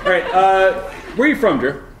 All right, where are you from,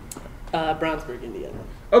 Drew? Brownsburg, Indiana.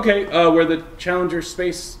 Okay, where the Challenger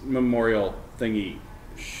Space Memorial thingy.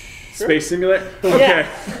 Space Simulator? Okay.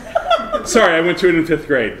 Sorry, I went to it in 5th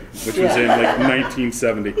grade, which was in like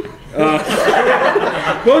 1970.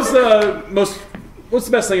 What's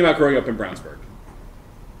the best thing about growing up in Brownsburg?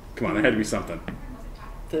 Come on, there had to be something.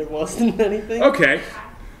 There wasn't anything. Okay.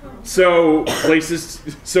 So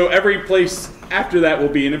every place after that will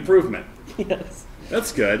be an improvement. Yes.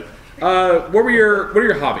 That's good. What are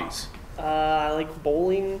your hobbies? I like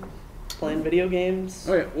bowling, playing video games.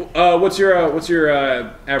 Oh yeah. What's your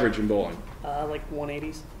average in bowling? Like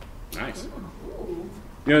 180s. Nice.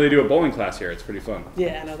 You know they do a bowling class here. It's pretty fun.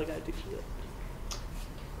 Yeah, I know the guy teaches it.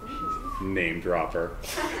 Name dropper.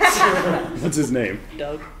 What's his name?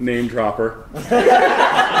 Doug. Name dropper.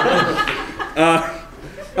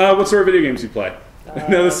 What sort of video games do you play?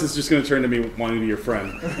 Now this is just going to turn to me wanting to be your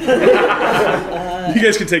friend. You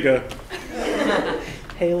guys can take a...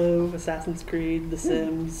 Halo, Assassin's Creed, The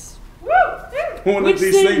Sims. One of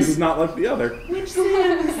these things is not like the other. Which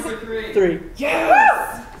Sims? 3.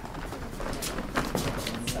 Yes!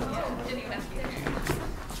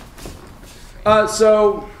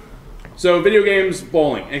 So video games,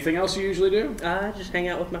 bowling. Anything else you usually do? Just hang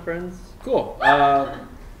out with my friends. Cool.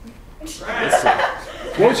 Let's see.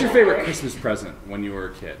 What was your favorite Christmas present when you were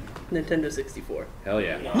a kid? Nintendo 64. Hell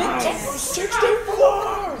yeah. Nintendo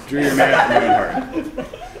 64! Drew, your man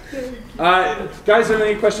heart. Guys, are there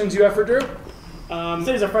any questions you have for Drew? You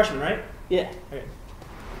said he's a freshman, right? Yeah. Okay.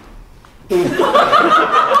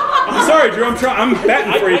 I'm sorry, Drew. I'm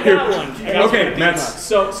batting for you I here. got one. Okay, Matt's.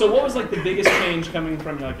 So what was like the biggest change coming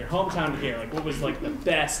from like your hometown to here? Like, what was like the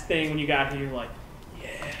best thing when you got here? You're like,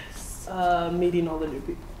 yes. Meeting all the new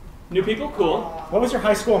people. New people, cool. What was your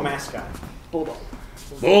high school mascot? Bulldog.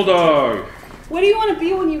 Bulldog. What do you want to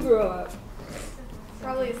be when you grow up?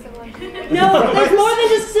 Probably a civil engineer. No, there's more than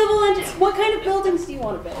just civil engineering. What kind of buildings do you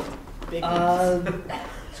want to build?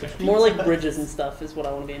 More like bridges and stuff is what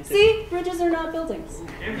I want to be into. See, bridges are not buildings.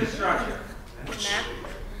 Infrastructure.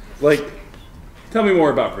 Like, tell me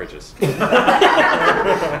more about bridges.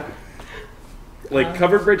 Like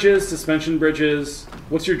covered bridges, suspension bridges.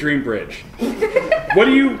 What's your dream bridge? What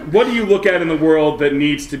do you look at in the world that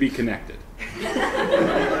needs to be connected?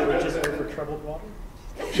 Bridges over troubled water.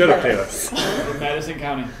 Shut up, Taylor. In Madison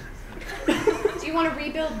County. Do you want to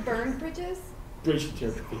rebuild burned bridges? Bridge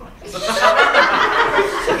photography.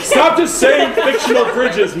 Stop just saying fictional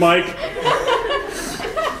bridges, Mike.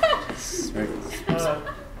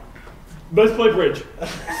 Let's play bridge.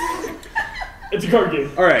 It's a card game.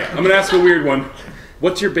 All right, I'm going to ask a weird one.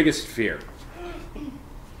 What's your biggest fear?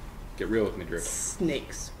 Get real with me, Drew.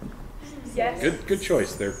 Snakes. Yes. Good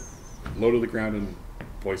choice. They're low to the ground and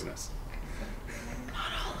poisonous.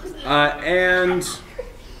 And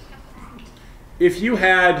if you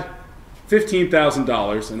had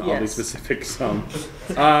 $15,000 in all these specific sum,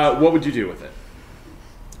 what would you do with it?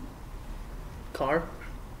 Car.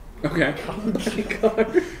 Okay. Car.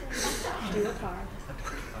 Do a car.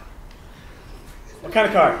 What kind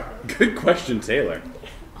of car? Good question, Taylor.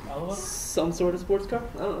 Some sort of sports car.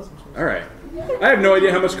 I don't know. All right. I have no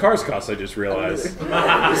idea how much cars cost, I just realized.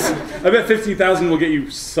 I bet $15,000 will get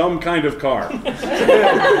you some kind of car.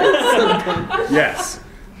 Yes.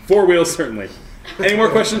 4 wheels, certainly. Any more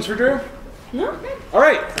questions for Drew? No. All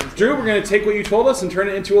right, Drew, we're going to take what you told us and turn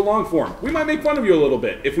it into a long form. We might make fun of you a little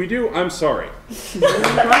bit. If we do, I'm sorry.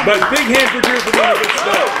 But big hand for Drew for being a good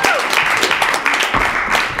start.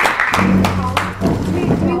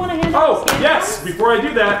 Do we want to hand out Oh, yes, before I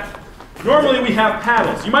do that, normally we have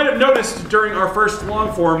paddles. You might have noticed during our first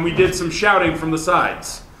long form we did some shouting from the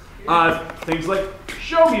sides. Things like,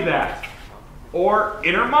 show me that, or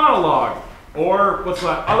inner monologue, or what's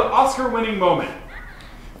that, Oscar-winning moment.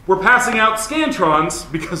 We're passing out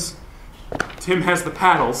Scantrons because Tim has the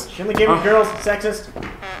paddles. Shouldn't we give you girls sexist?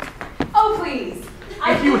 Oh, please.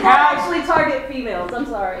 I If you did not have- actually target females. I'm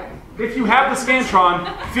sorry. If you have the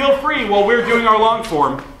Scantron, feel free while we're doing our long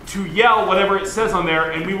form to yell whatever it says on there,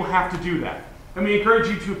 and we will have to do that. And we encourage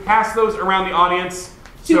you to pass those around the audience.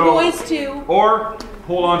 Two boys, two. Or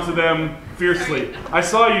hold on to them fiercely. I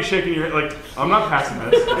saw you shaking your head like, I'm not passing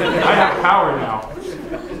this. I have power now.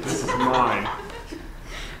 This is mine.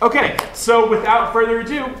 Okay, so without further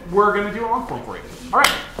ado, we're going to do a long form for you. All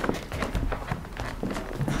right.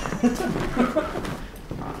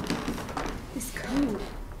 This code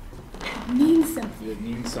means something. It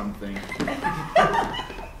means something.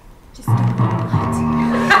 Just don't know what.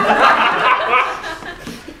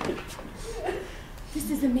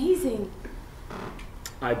 is amazing.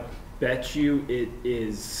 I bet you it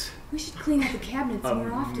is We should clean out the cabinets a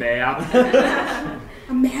more often. map.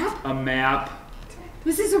 A map? A map.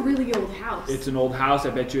 This is a really old house. It's an old house. I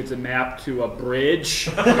bet you it's a map to a bridge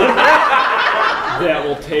that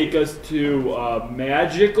will take us to a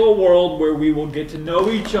magical world where we will get to know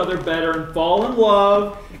each other better and fall in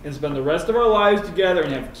love and spend the rest of our lives together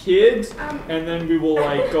and have kids. And then we will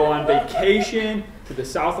like go on vacation to the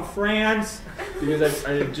south of France because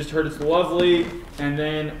I just heard it's lovely. And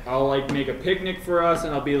then I'll like make a picnic for us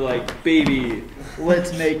and I'll be like, baby,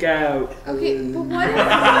 let's make out. Okay, but what if...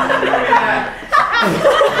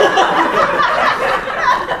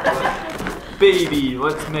 Baby,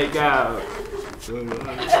 let's make out.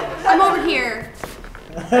 I'm over here.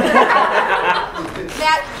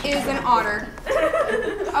 That is an otter.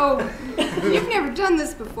 Oh, you've never done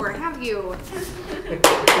this before, have you?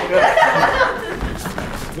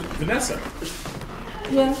 Vanessa.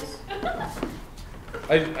 Yes.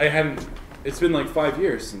 I hadn't. It's been like 5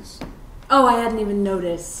 years since. Oh, I hadn't even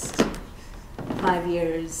noticed. 5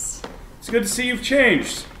 years. It's good to see you've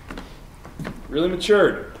changed. Really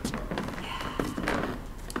matured.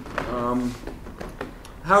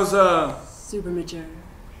 How's Super mature.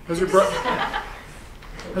 How's your brother?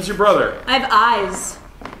 I have eyes,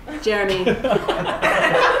 Jeremy.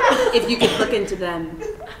 If you could look into them.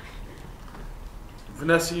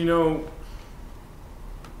 Vanessa, you know,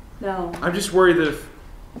 No. I'm just worried that if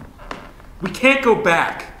we can't go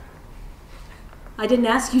back. I didn't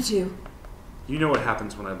ask you to. You know what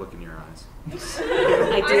happens when I look in your eyes.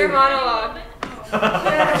 I do. Inner monologue.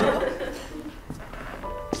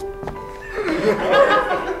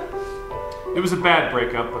 It was a bad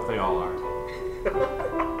breakup, but they all are.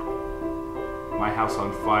 My house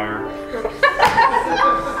on fire.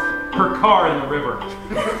 Her car in the river.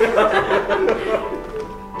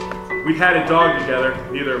 We had a dog together.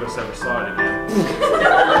 Neither of us ever saw it again.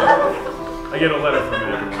 I get a letter from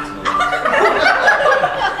it every once in a while.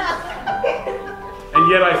 And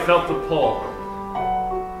yet I felt the pull.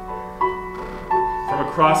 From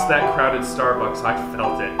across that crowded Starbucks, I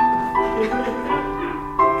felt it.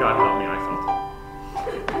 God help me, I felt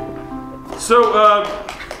it. So,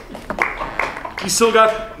 you still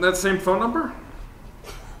got that same phone number?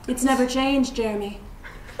 It's never changed, Jeremy.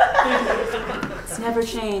 It's never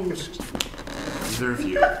changed. Neither of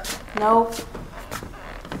you. Nope.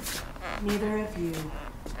 Neither of you.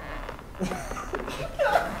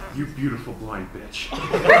 You beautiful blind bitch.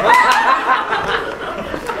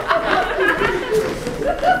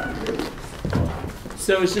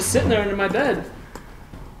 So it's just sitting there under my bed.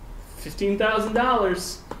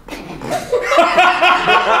 $15,000.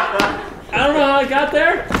 I don't know how I got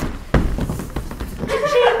there.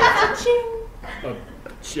 A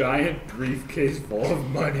giant briefcase full of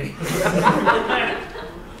money.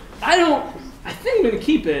 I think I'm gonna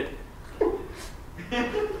keep it.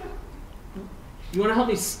 You wanna help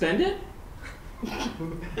me spend it?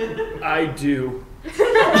 I do.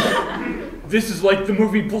 This is like the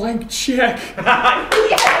movie Blank Check. Oh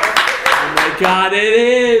my god, it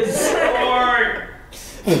is!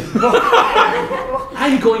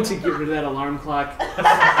 I'm going to get rid of that alarm clock.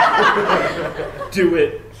 Do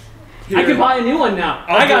it. Here. I can buy a new one now.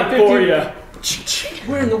 I got 50 for you.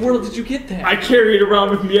 Where in the world did you get that? I carry it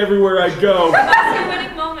around with me everywhere I go. That's your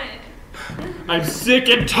winning moment. I'm sick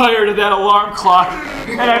and tired of that alarm clock.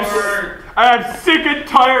 And I'm sick and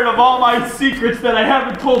tired of all my secrets that I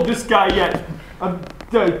haven't told this guy yet.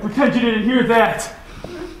 Pretend you didn't hear that.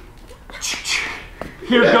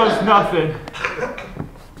 Here goes nothing.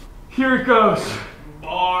 Here it goes.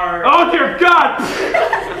 Bar. Oh dear God!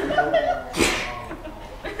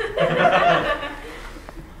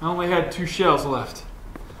 I only had 2 shells left.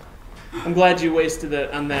 I'm glad you wasted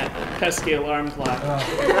it on that pesky alarm clock.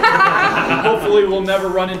 Hopefully we'll never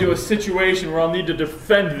run into a situation where I'll need to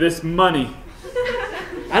defend this money.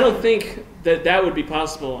 I don't think that would be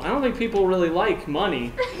possible. I don't think people really like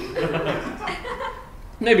money.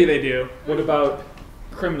 Maybe they do. What about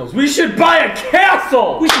criminals? We should buy a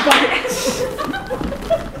castle! We should buy it.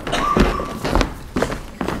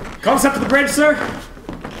 Call us up to the bridge, sir.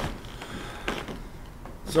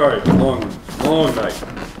 Sorry, long night.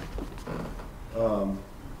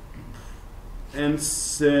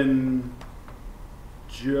 Ensign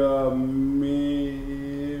Djibouti.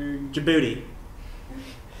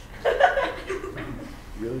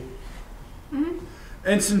 Really? Mm-hmm.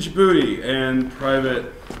 Ensign Djibouti and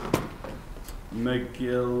Private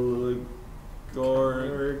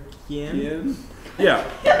McGilligorian? Yeah.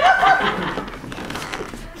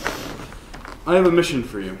 I have a mission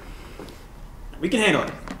for you. We can handle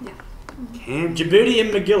it. Can Djibouti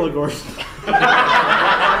and McGilligorian.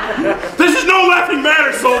 This is no laughing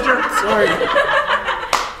matter, soldier! Sorry.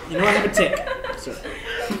 You know I have a tick. So.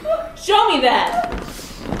 Show me that.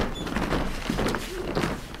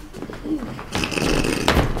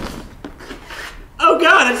 Oh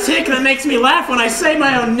God, a tick that makes me laugh when I say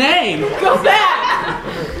my own name. Go back.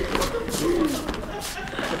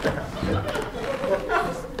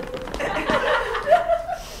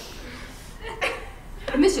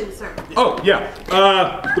 Mission, sir. Oh, yeah.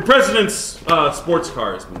 The president's sports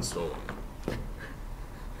car has been stolen. Do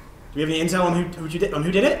we have any intel on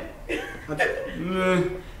who did it?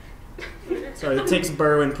 Sorry, the tick's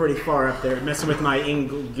burrowing pretty far up there, messing with my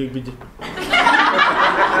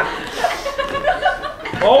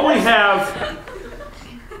All we have...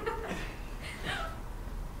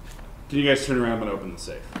 Can you guys turn around and open the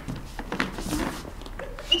safe?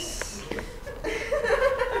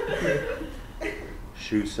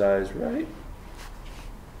 Shoe size right.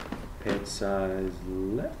 Pant size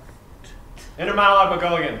left. Inner monologue by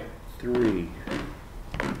Gulligan. 3.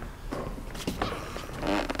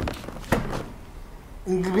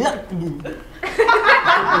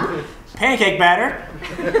 pancake batter.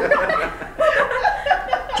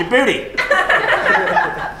 Djibouti.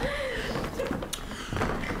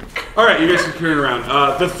 All right, you guys can turn around.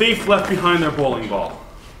 The thief left behind their bowling ball.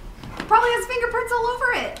 Probably has fingerprints all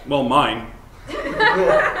over it. Well, mine.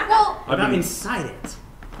 Well, I'm inside it.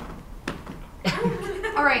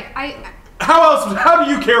 all right. How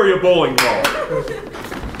do you carry a bowling ball?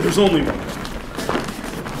 There's only one.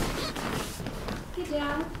 Hey,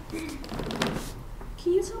 Dad.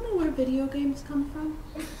 Can you tell me where video games come from?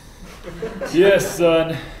 Yes,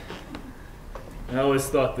 son. I always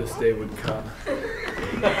thought this day would come.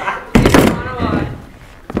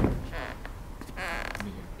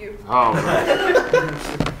 Oh.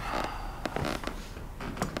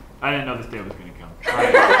 I didn't know this day was going to come.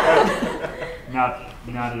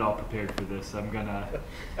 Not at all prepared for this. I'm gonna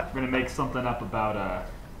make something up about I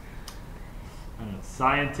don't know,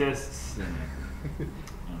 scientists and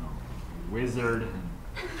wizard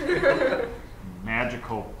and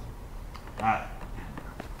magical.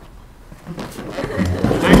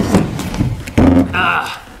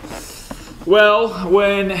 Well,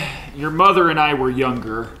 when your mother and I were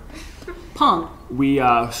younger, we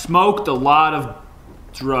smoked a lot of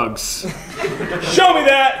drugs. Show me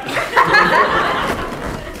that!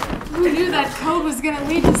 Who knew that code was going to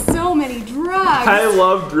lead to so many drugs? I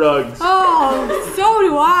love drugs. Oh, so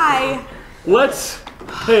do I.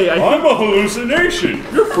 I'm a hallucination.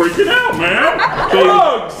 You're freaking out, man.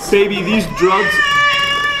 Drugs! Baby, these drugs.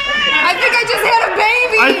 I think I just had a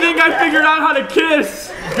baby. I think I figured out how to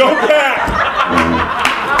kiss. Go back.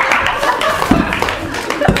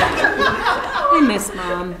 I miss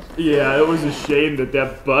Mom. Yeah, it was a shame that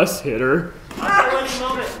bus hit her.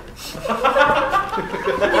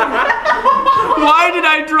 Why did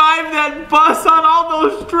I drive that bus on all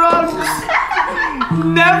those drugs?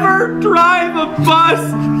 Never drive a bus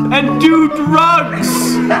and do drugs.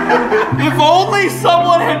 If only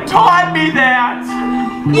someone had taught me that.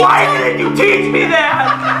 Why didn't you teach me that?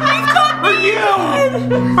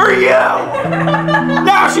 For you!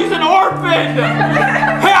 Now she's an orphan!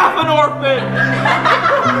 Half an orphan!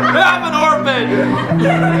 Half an orphan!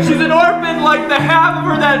 She's an orphan like the half of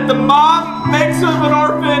her that the mom makes of an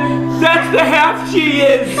orphan. That's the half she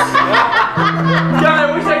is! God,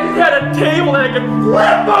 I wish I just had a table that I could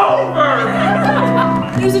flip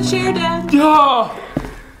over! There's a chair, Dad. Oh,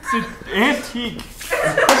 it's an antique.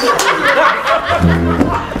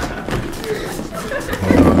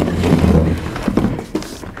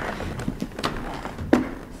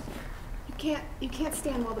 You can't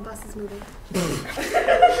stand while the bus is moving.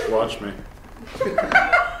 Watch me.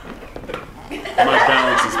 My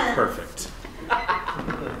balance is perfect.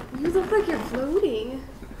 You look like you're floating.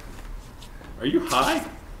 Are you high?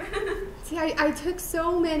 See, I took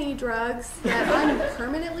so many drugs that I'm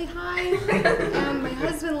permanently high, and my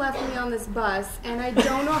husband left me on this bus, and I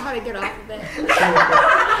don't know how to get off of it.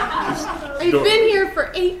 I've been here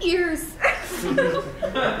for 8 years.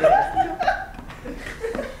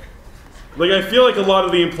 Like, I feel like a lot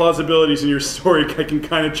of the implausibilities in your story I can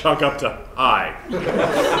kind of chalk up to high.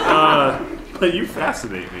 But you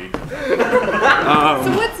fascinate me.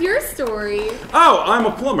 So what's your story? Oh, I'm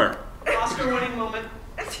a plumber. Oscar-winning moment.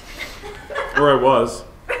 Or I was.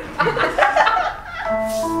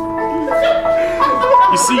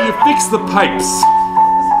 You see, you fix the pipes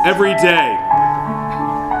every day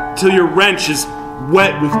till your wrench is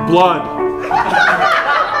wet with blood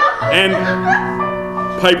and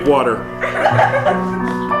pipe water.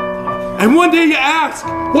 And one day you ask,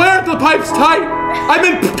 why aren't the pipes tight? I've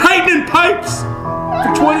been tightening pipes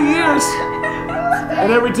for 20 years.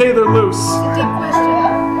 And every day they're loose. It's a deep question.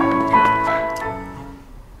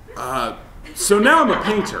 So now I'm a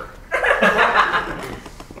painter.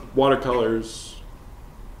 Watercolors.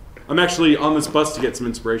 I'm actually on this bus to get some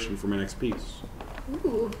inspiration for my next piece.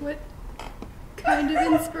 Ooh, what kind of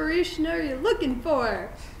inspiration are you looking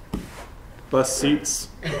for? Bus seats.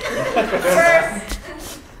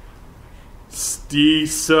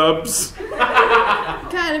 Subs.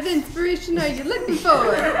 What kind of inspiration are you looking for?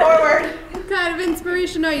 Forward. What kind of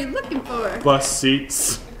inspiration are you looking for? Bus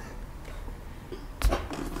seats.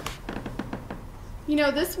 You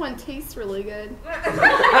know, this one tastes really good.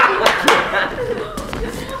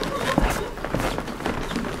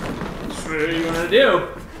 What are you gonna do?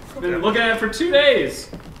 Been looking at it for 2 days.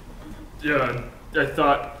 Yeah, I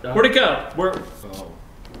thought. Where'd it go? Where?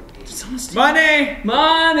 Money!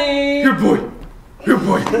 Money! Here, boy. Here,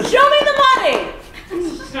 boy. Show me the money!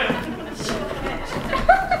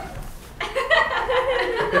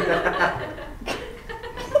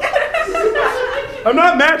 I'm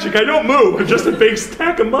not magic. I don't move. I'm just a big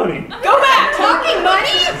stack of money. Go back! Talking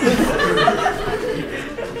money?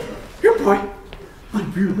 Here, boy.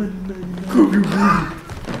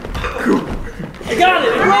 I got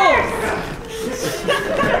it! It rolls!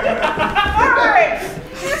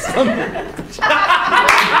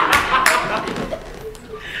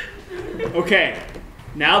 Okay,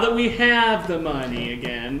 now that we have the money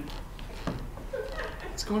again,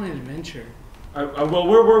 let's go on an adventure. Well,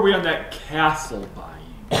 where were we on that castle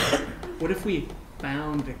buying? What if we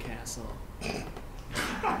found a castle?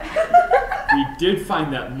 We did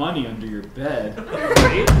find that money under your bed.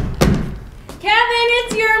 Right? Kevin,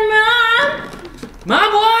 it's your mom!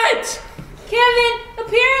 Mom, what? Kevin,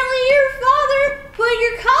 apparently your father put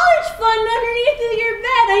your college fund underneath of your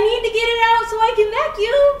bed. I need to get it out so I can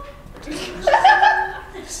vacuum.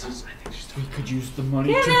 We could use the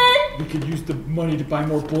money. Kevin! We could use the money to buy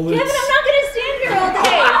more bullets. Kevin, I'm not gonna stand here all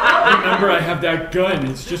day. Remember, I have that gun.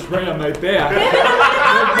 It's just right on my back. Kevin, I'm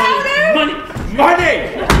gonna talk louder. Money!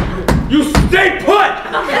 You stay put!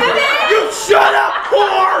 Kevin! You shut up,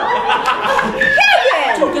 whore!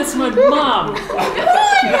 Kevin! Oh, that's my mom. What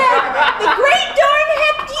the great darn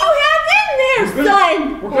heck do you have in there, son?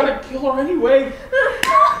 We're gonna kill her anyway.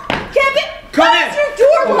 Kevin! Come why in. is your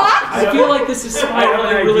door locked? I feel like this is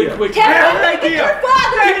spiraling really quick. I have Kevin, an look at idea. your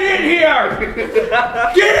father! Get in here!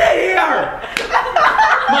 Get in here!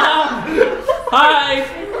 Mom! Hi!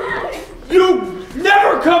 You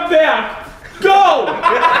never come back! Go!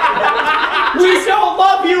 We don't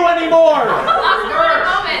love you anymore!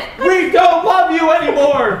 We don't love you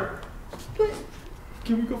anymore!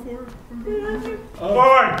 Can we go forward?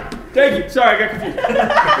 Forward! Thank you. Sorry, I got confused.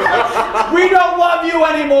 We don't love you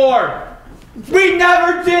anymore! We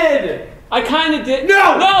never did! I kind of did.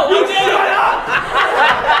 No! No, You I didn't! shut up!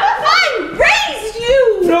 I raised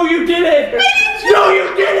you! No, you didn't! No,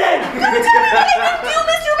 you didn't! Don't tell me what I can do,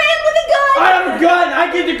 Mr. Man with a gun! I have a gun!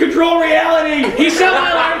 I get to control reality! He shot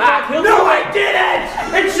my alarm clock. He'll No, I didn't!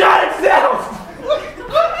 It shot itself!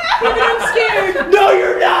 Kevin, I'm scared. No,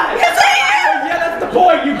 you're not! Yes, I am! Yeah, that's the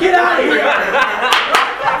point! You get out of here!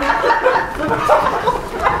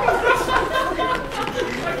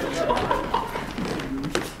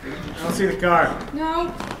 I don't see the car.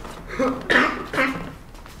 No.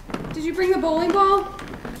 Did you bring the bowling ball?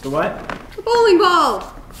 The what? The bowling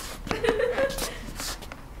ball!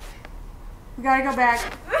 We gotta go back.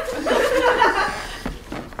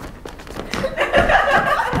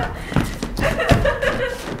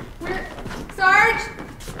 Where? Sarge?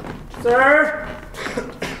 Sir?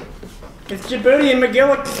 It's Djibouti and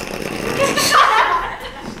McGillick.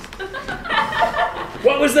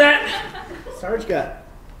 What was that? Sarge got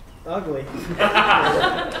ugly.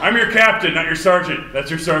 I'm your captain, not your sergeant. That's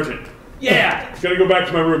your sergeant. Yeah. Gotta go back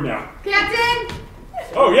to my room now. Captain?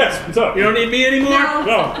 Oh, yes. What's up? You don't need me anymore?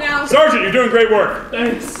 No. No. Sergeant, you're doing great work.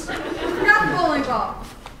 Thanks. Forgot the bowling ball.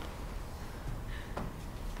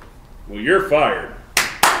 Well, you're fired.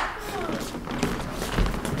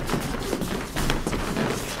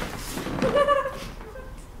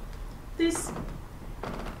 This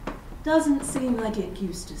doesn't seem like it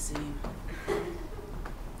used to seem.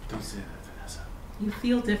 Don't say that, Vanessa. You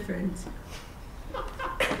feel different.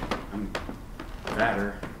 I'm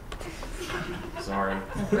fatter. Sorry.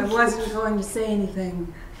 I wasn't going to say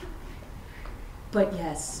anything. But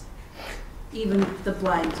yes, even the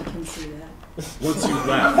blind can see that. Once you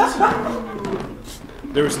left,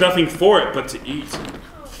 there was nothing for it but to eat.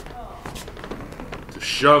 To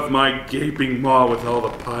shove my gaping maw with all the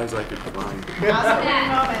pies I could find.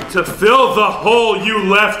 To fill the hole you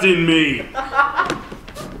left in me.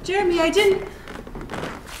 Jeremy, I didn't.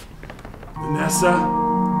 Vanessa,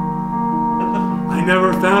 I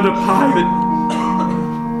never found a pie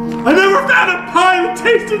that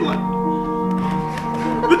tasted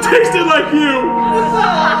like you.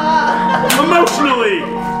 Emotionally,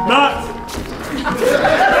 not.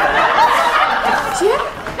 Jim,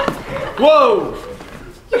 Whoa!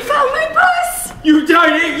 you found my bus! You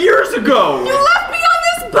died 8 years ago. You left me on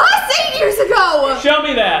this bus 8 years ago! Show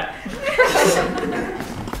me that.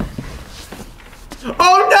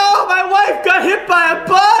 Oh no! My wife got hit by a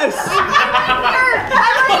bus!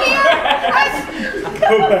 I'm right here!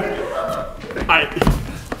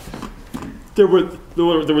 There were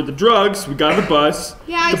the drugs. We got on the bus.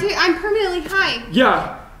 Yeah, I'm permanently high.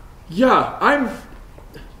 Yeah.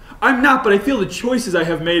 I'm not, but I feel the choices I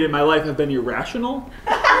have made in my life have been irrational.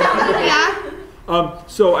 Yeah.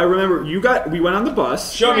 So I remember we went on the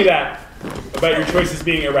bus. Show me that about your choices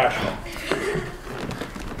being irrational.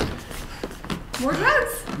 More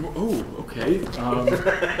drugs. Oh, okay.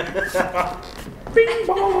 Bing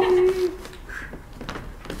bong.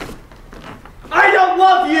 I don't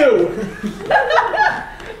love you.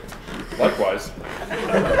 Likewise.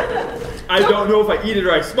 I don't know if I eat it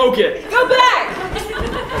or I smoke it. Go back!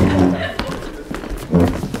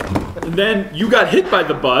 And then you got hit by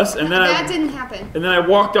the bus, and then That didn't happen. and then I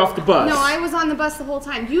walked off the bus. No, I was on the bus the whole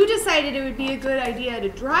time. You decided it would be a good idea to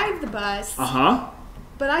drive the bus,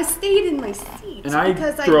 But I stayed in my seat And I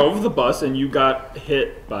because drove the bus, and you got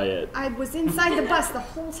hit by it. I was inside the bus the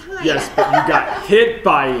whole time. Yes, but you got hit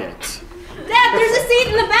by it. Dad, there's a seat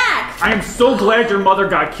in the back! I am so glad your mother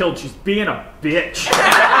got killed. She's being a bitch.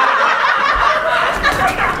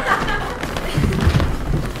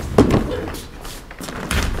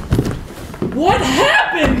 What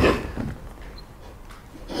happened?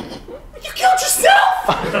 You killed yourself!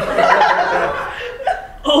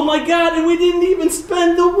 Oh my god, and we didn't even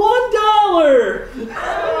spend the $1!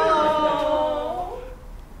 Oh.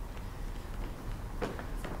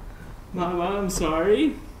 Mama, I'm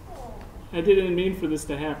sorry. I didn't mean for this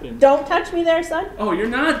to happen. Don't touch me there, son. Oh, you're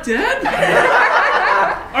not dead?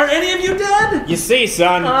 Are any of you dead? You see,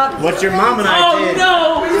 son, what your mom and I did. Oh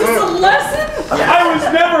no! Is this a lesson? I was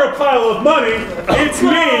never a pile of money. It's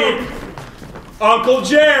me, Uncle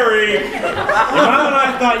Jerry. Your mom and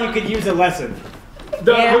I thought you could use a lesson.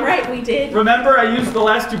 Yeah, right, we did. Remember, I used the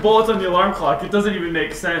last 2 bullets on the alarm clock. It doesn't even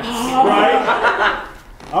make sense, right?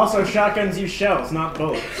 Also, shotguns use shells, not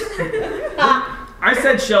bullets. I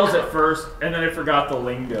said shells at first, and then I forgot the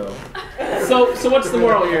lingo. So what's the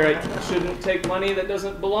moral here? I shouldn't take money that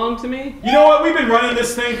doesn't belong to me? You know what? We've been running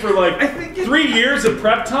this thing for like 3 years of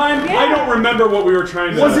prep time. I don't remember what we were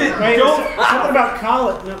trying to. Was it? Wait, Don't something about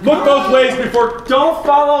college. No, look both ways before. don't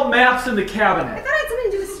follow maps in the cabinet. I thought it had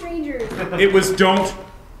something to do with strangers. It was don't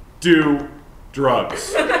do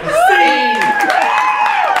drugs. Okay.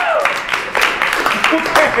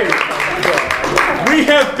 We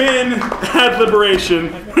have been at Liberation,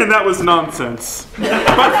 and that was nonsense.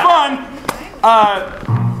 But fun. All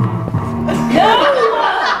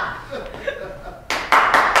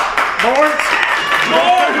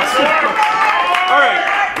right.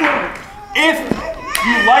 If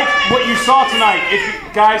you like what you saw tonight,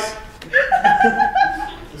 guys.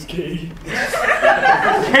 Katie,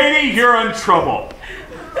 you're in trouble.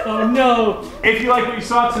 Oh no! If you like what you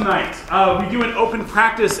saw tonight, we do an open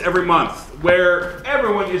practice every month where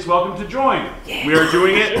everyone is welcome to join. Yeah. We are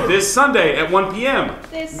doing it this Sunday at 1 p.m.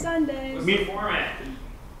 This Sunday. The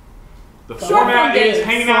format is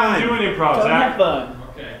hanging out and doing improv. Have Zach. fun.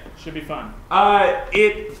 Okay. Should be fun.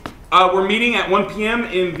 We're meeting at 1 p.m.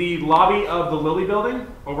 in the lobby of the Lilly Building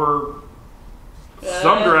over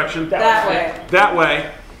some direction. That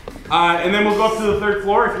way. And then we'll go up to the 3rd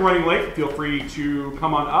floor. If you're running late, feel free to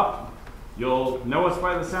come on up. You'll know us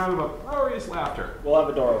by the sound of uproarious laughter. We'll have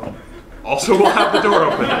a door open. Also, we'll have the door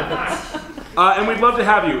open. And we'd love to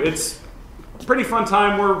have you. It's a pretty fun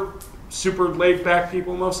time. We're super laid-back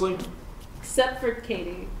people, mostly. Except for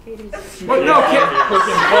Katie. Katie's What? No,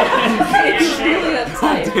 Katie's really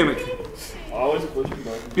uptight. damn it. Always pushing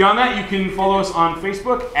buttons. Beyond that, you can follow us on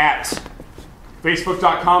Facebook at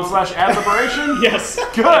facebook.com/adliberation. Yes.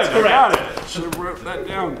 Good, That's I correct. got it. Should have wrote that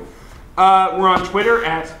down. We're on Twitter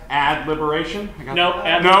at adliberation.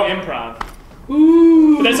 Improv.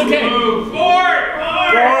 Ooh. But that's okay.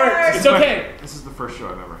 It's okay. This is the first show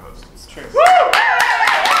I've ever hosted. It's true.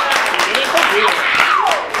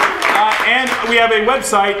 And we have a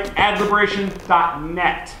website,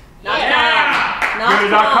 adliberation.net. Not Go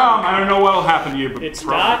to .com. I don't know what'll happen to you, but It's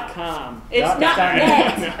probably. .com. It's not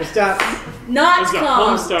net. It's dot. Not It's a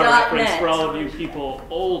com. Homestar Dot reference net. for all of you people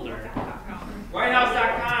older.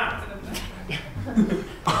 WhiteHouse.com.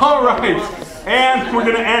 All right. And we're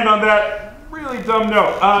going to end on that really dumb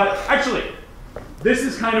note. Actually, this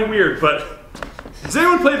is kind of weird, but does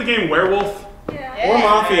anyone play the game Werewolf? Or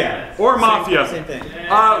Mafia. Or Mafia. Same thing.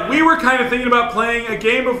 We were kind of thinking about playing a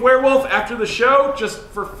game of Werewolf after the show, just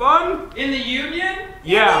for fun. In the Union?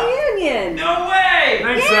 Yeah. Union. No way!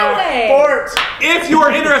 Thanks, Yeah, way. Sport. If you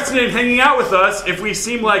are interested in hanging out with us, if we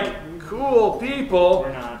seem like cool people,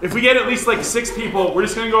 We're not. if we get at least like 6 people, we're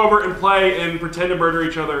just gonna go over and play and pretend to murder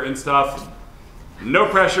each other and stuff. No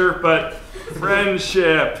pressure, but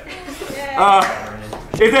friendship.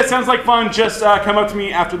 If that sounds like fun, just come up to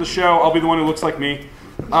me after the show. I'll be the one who looks like me.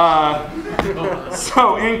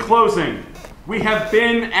 So, in closing, we have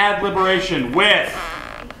been ad liberation with.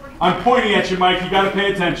 I'm pointing at you, Mike. You gotta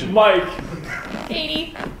pay attention. Mike.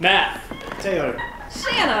 Katie. Matt. Taylor.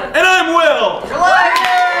 Shanna. And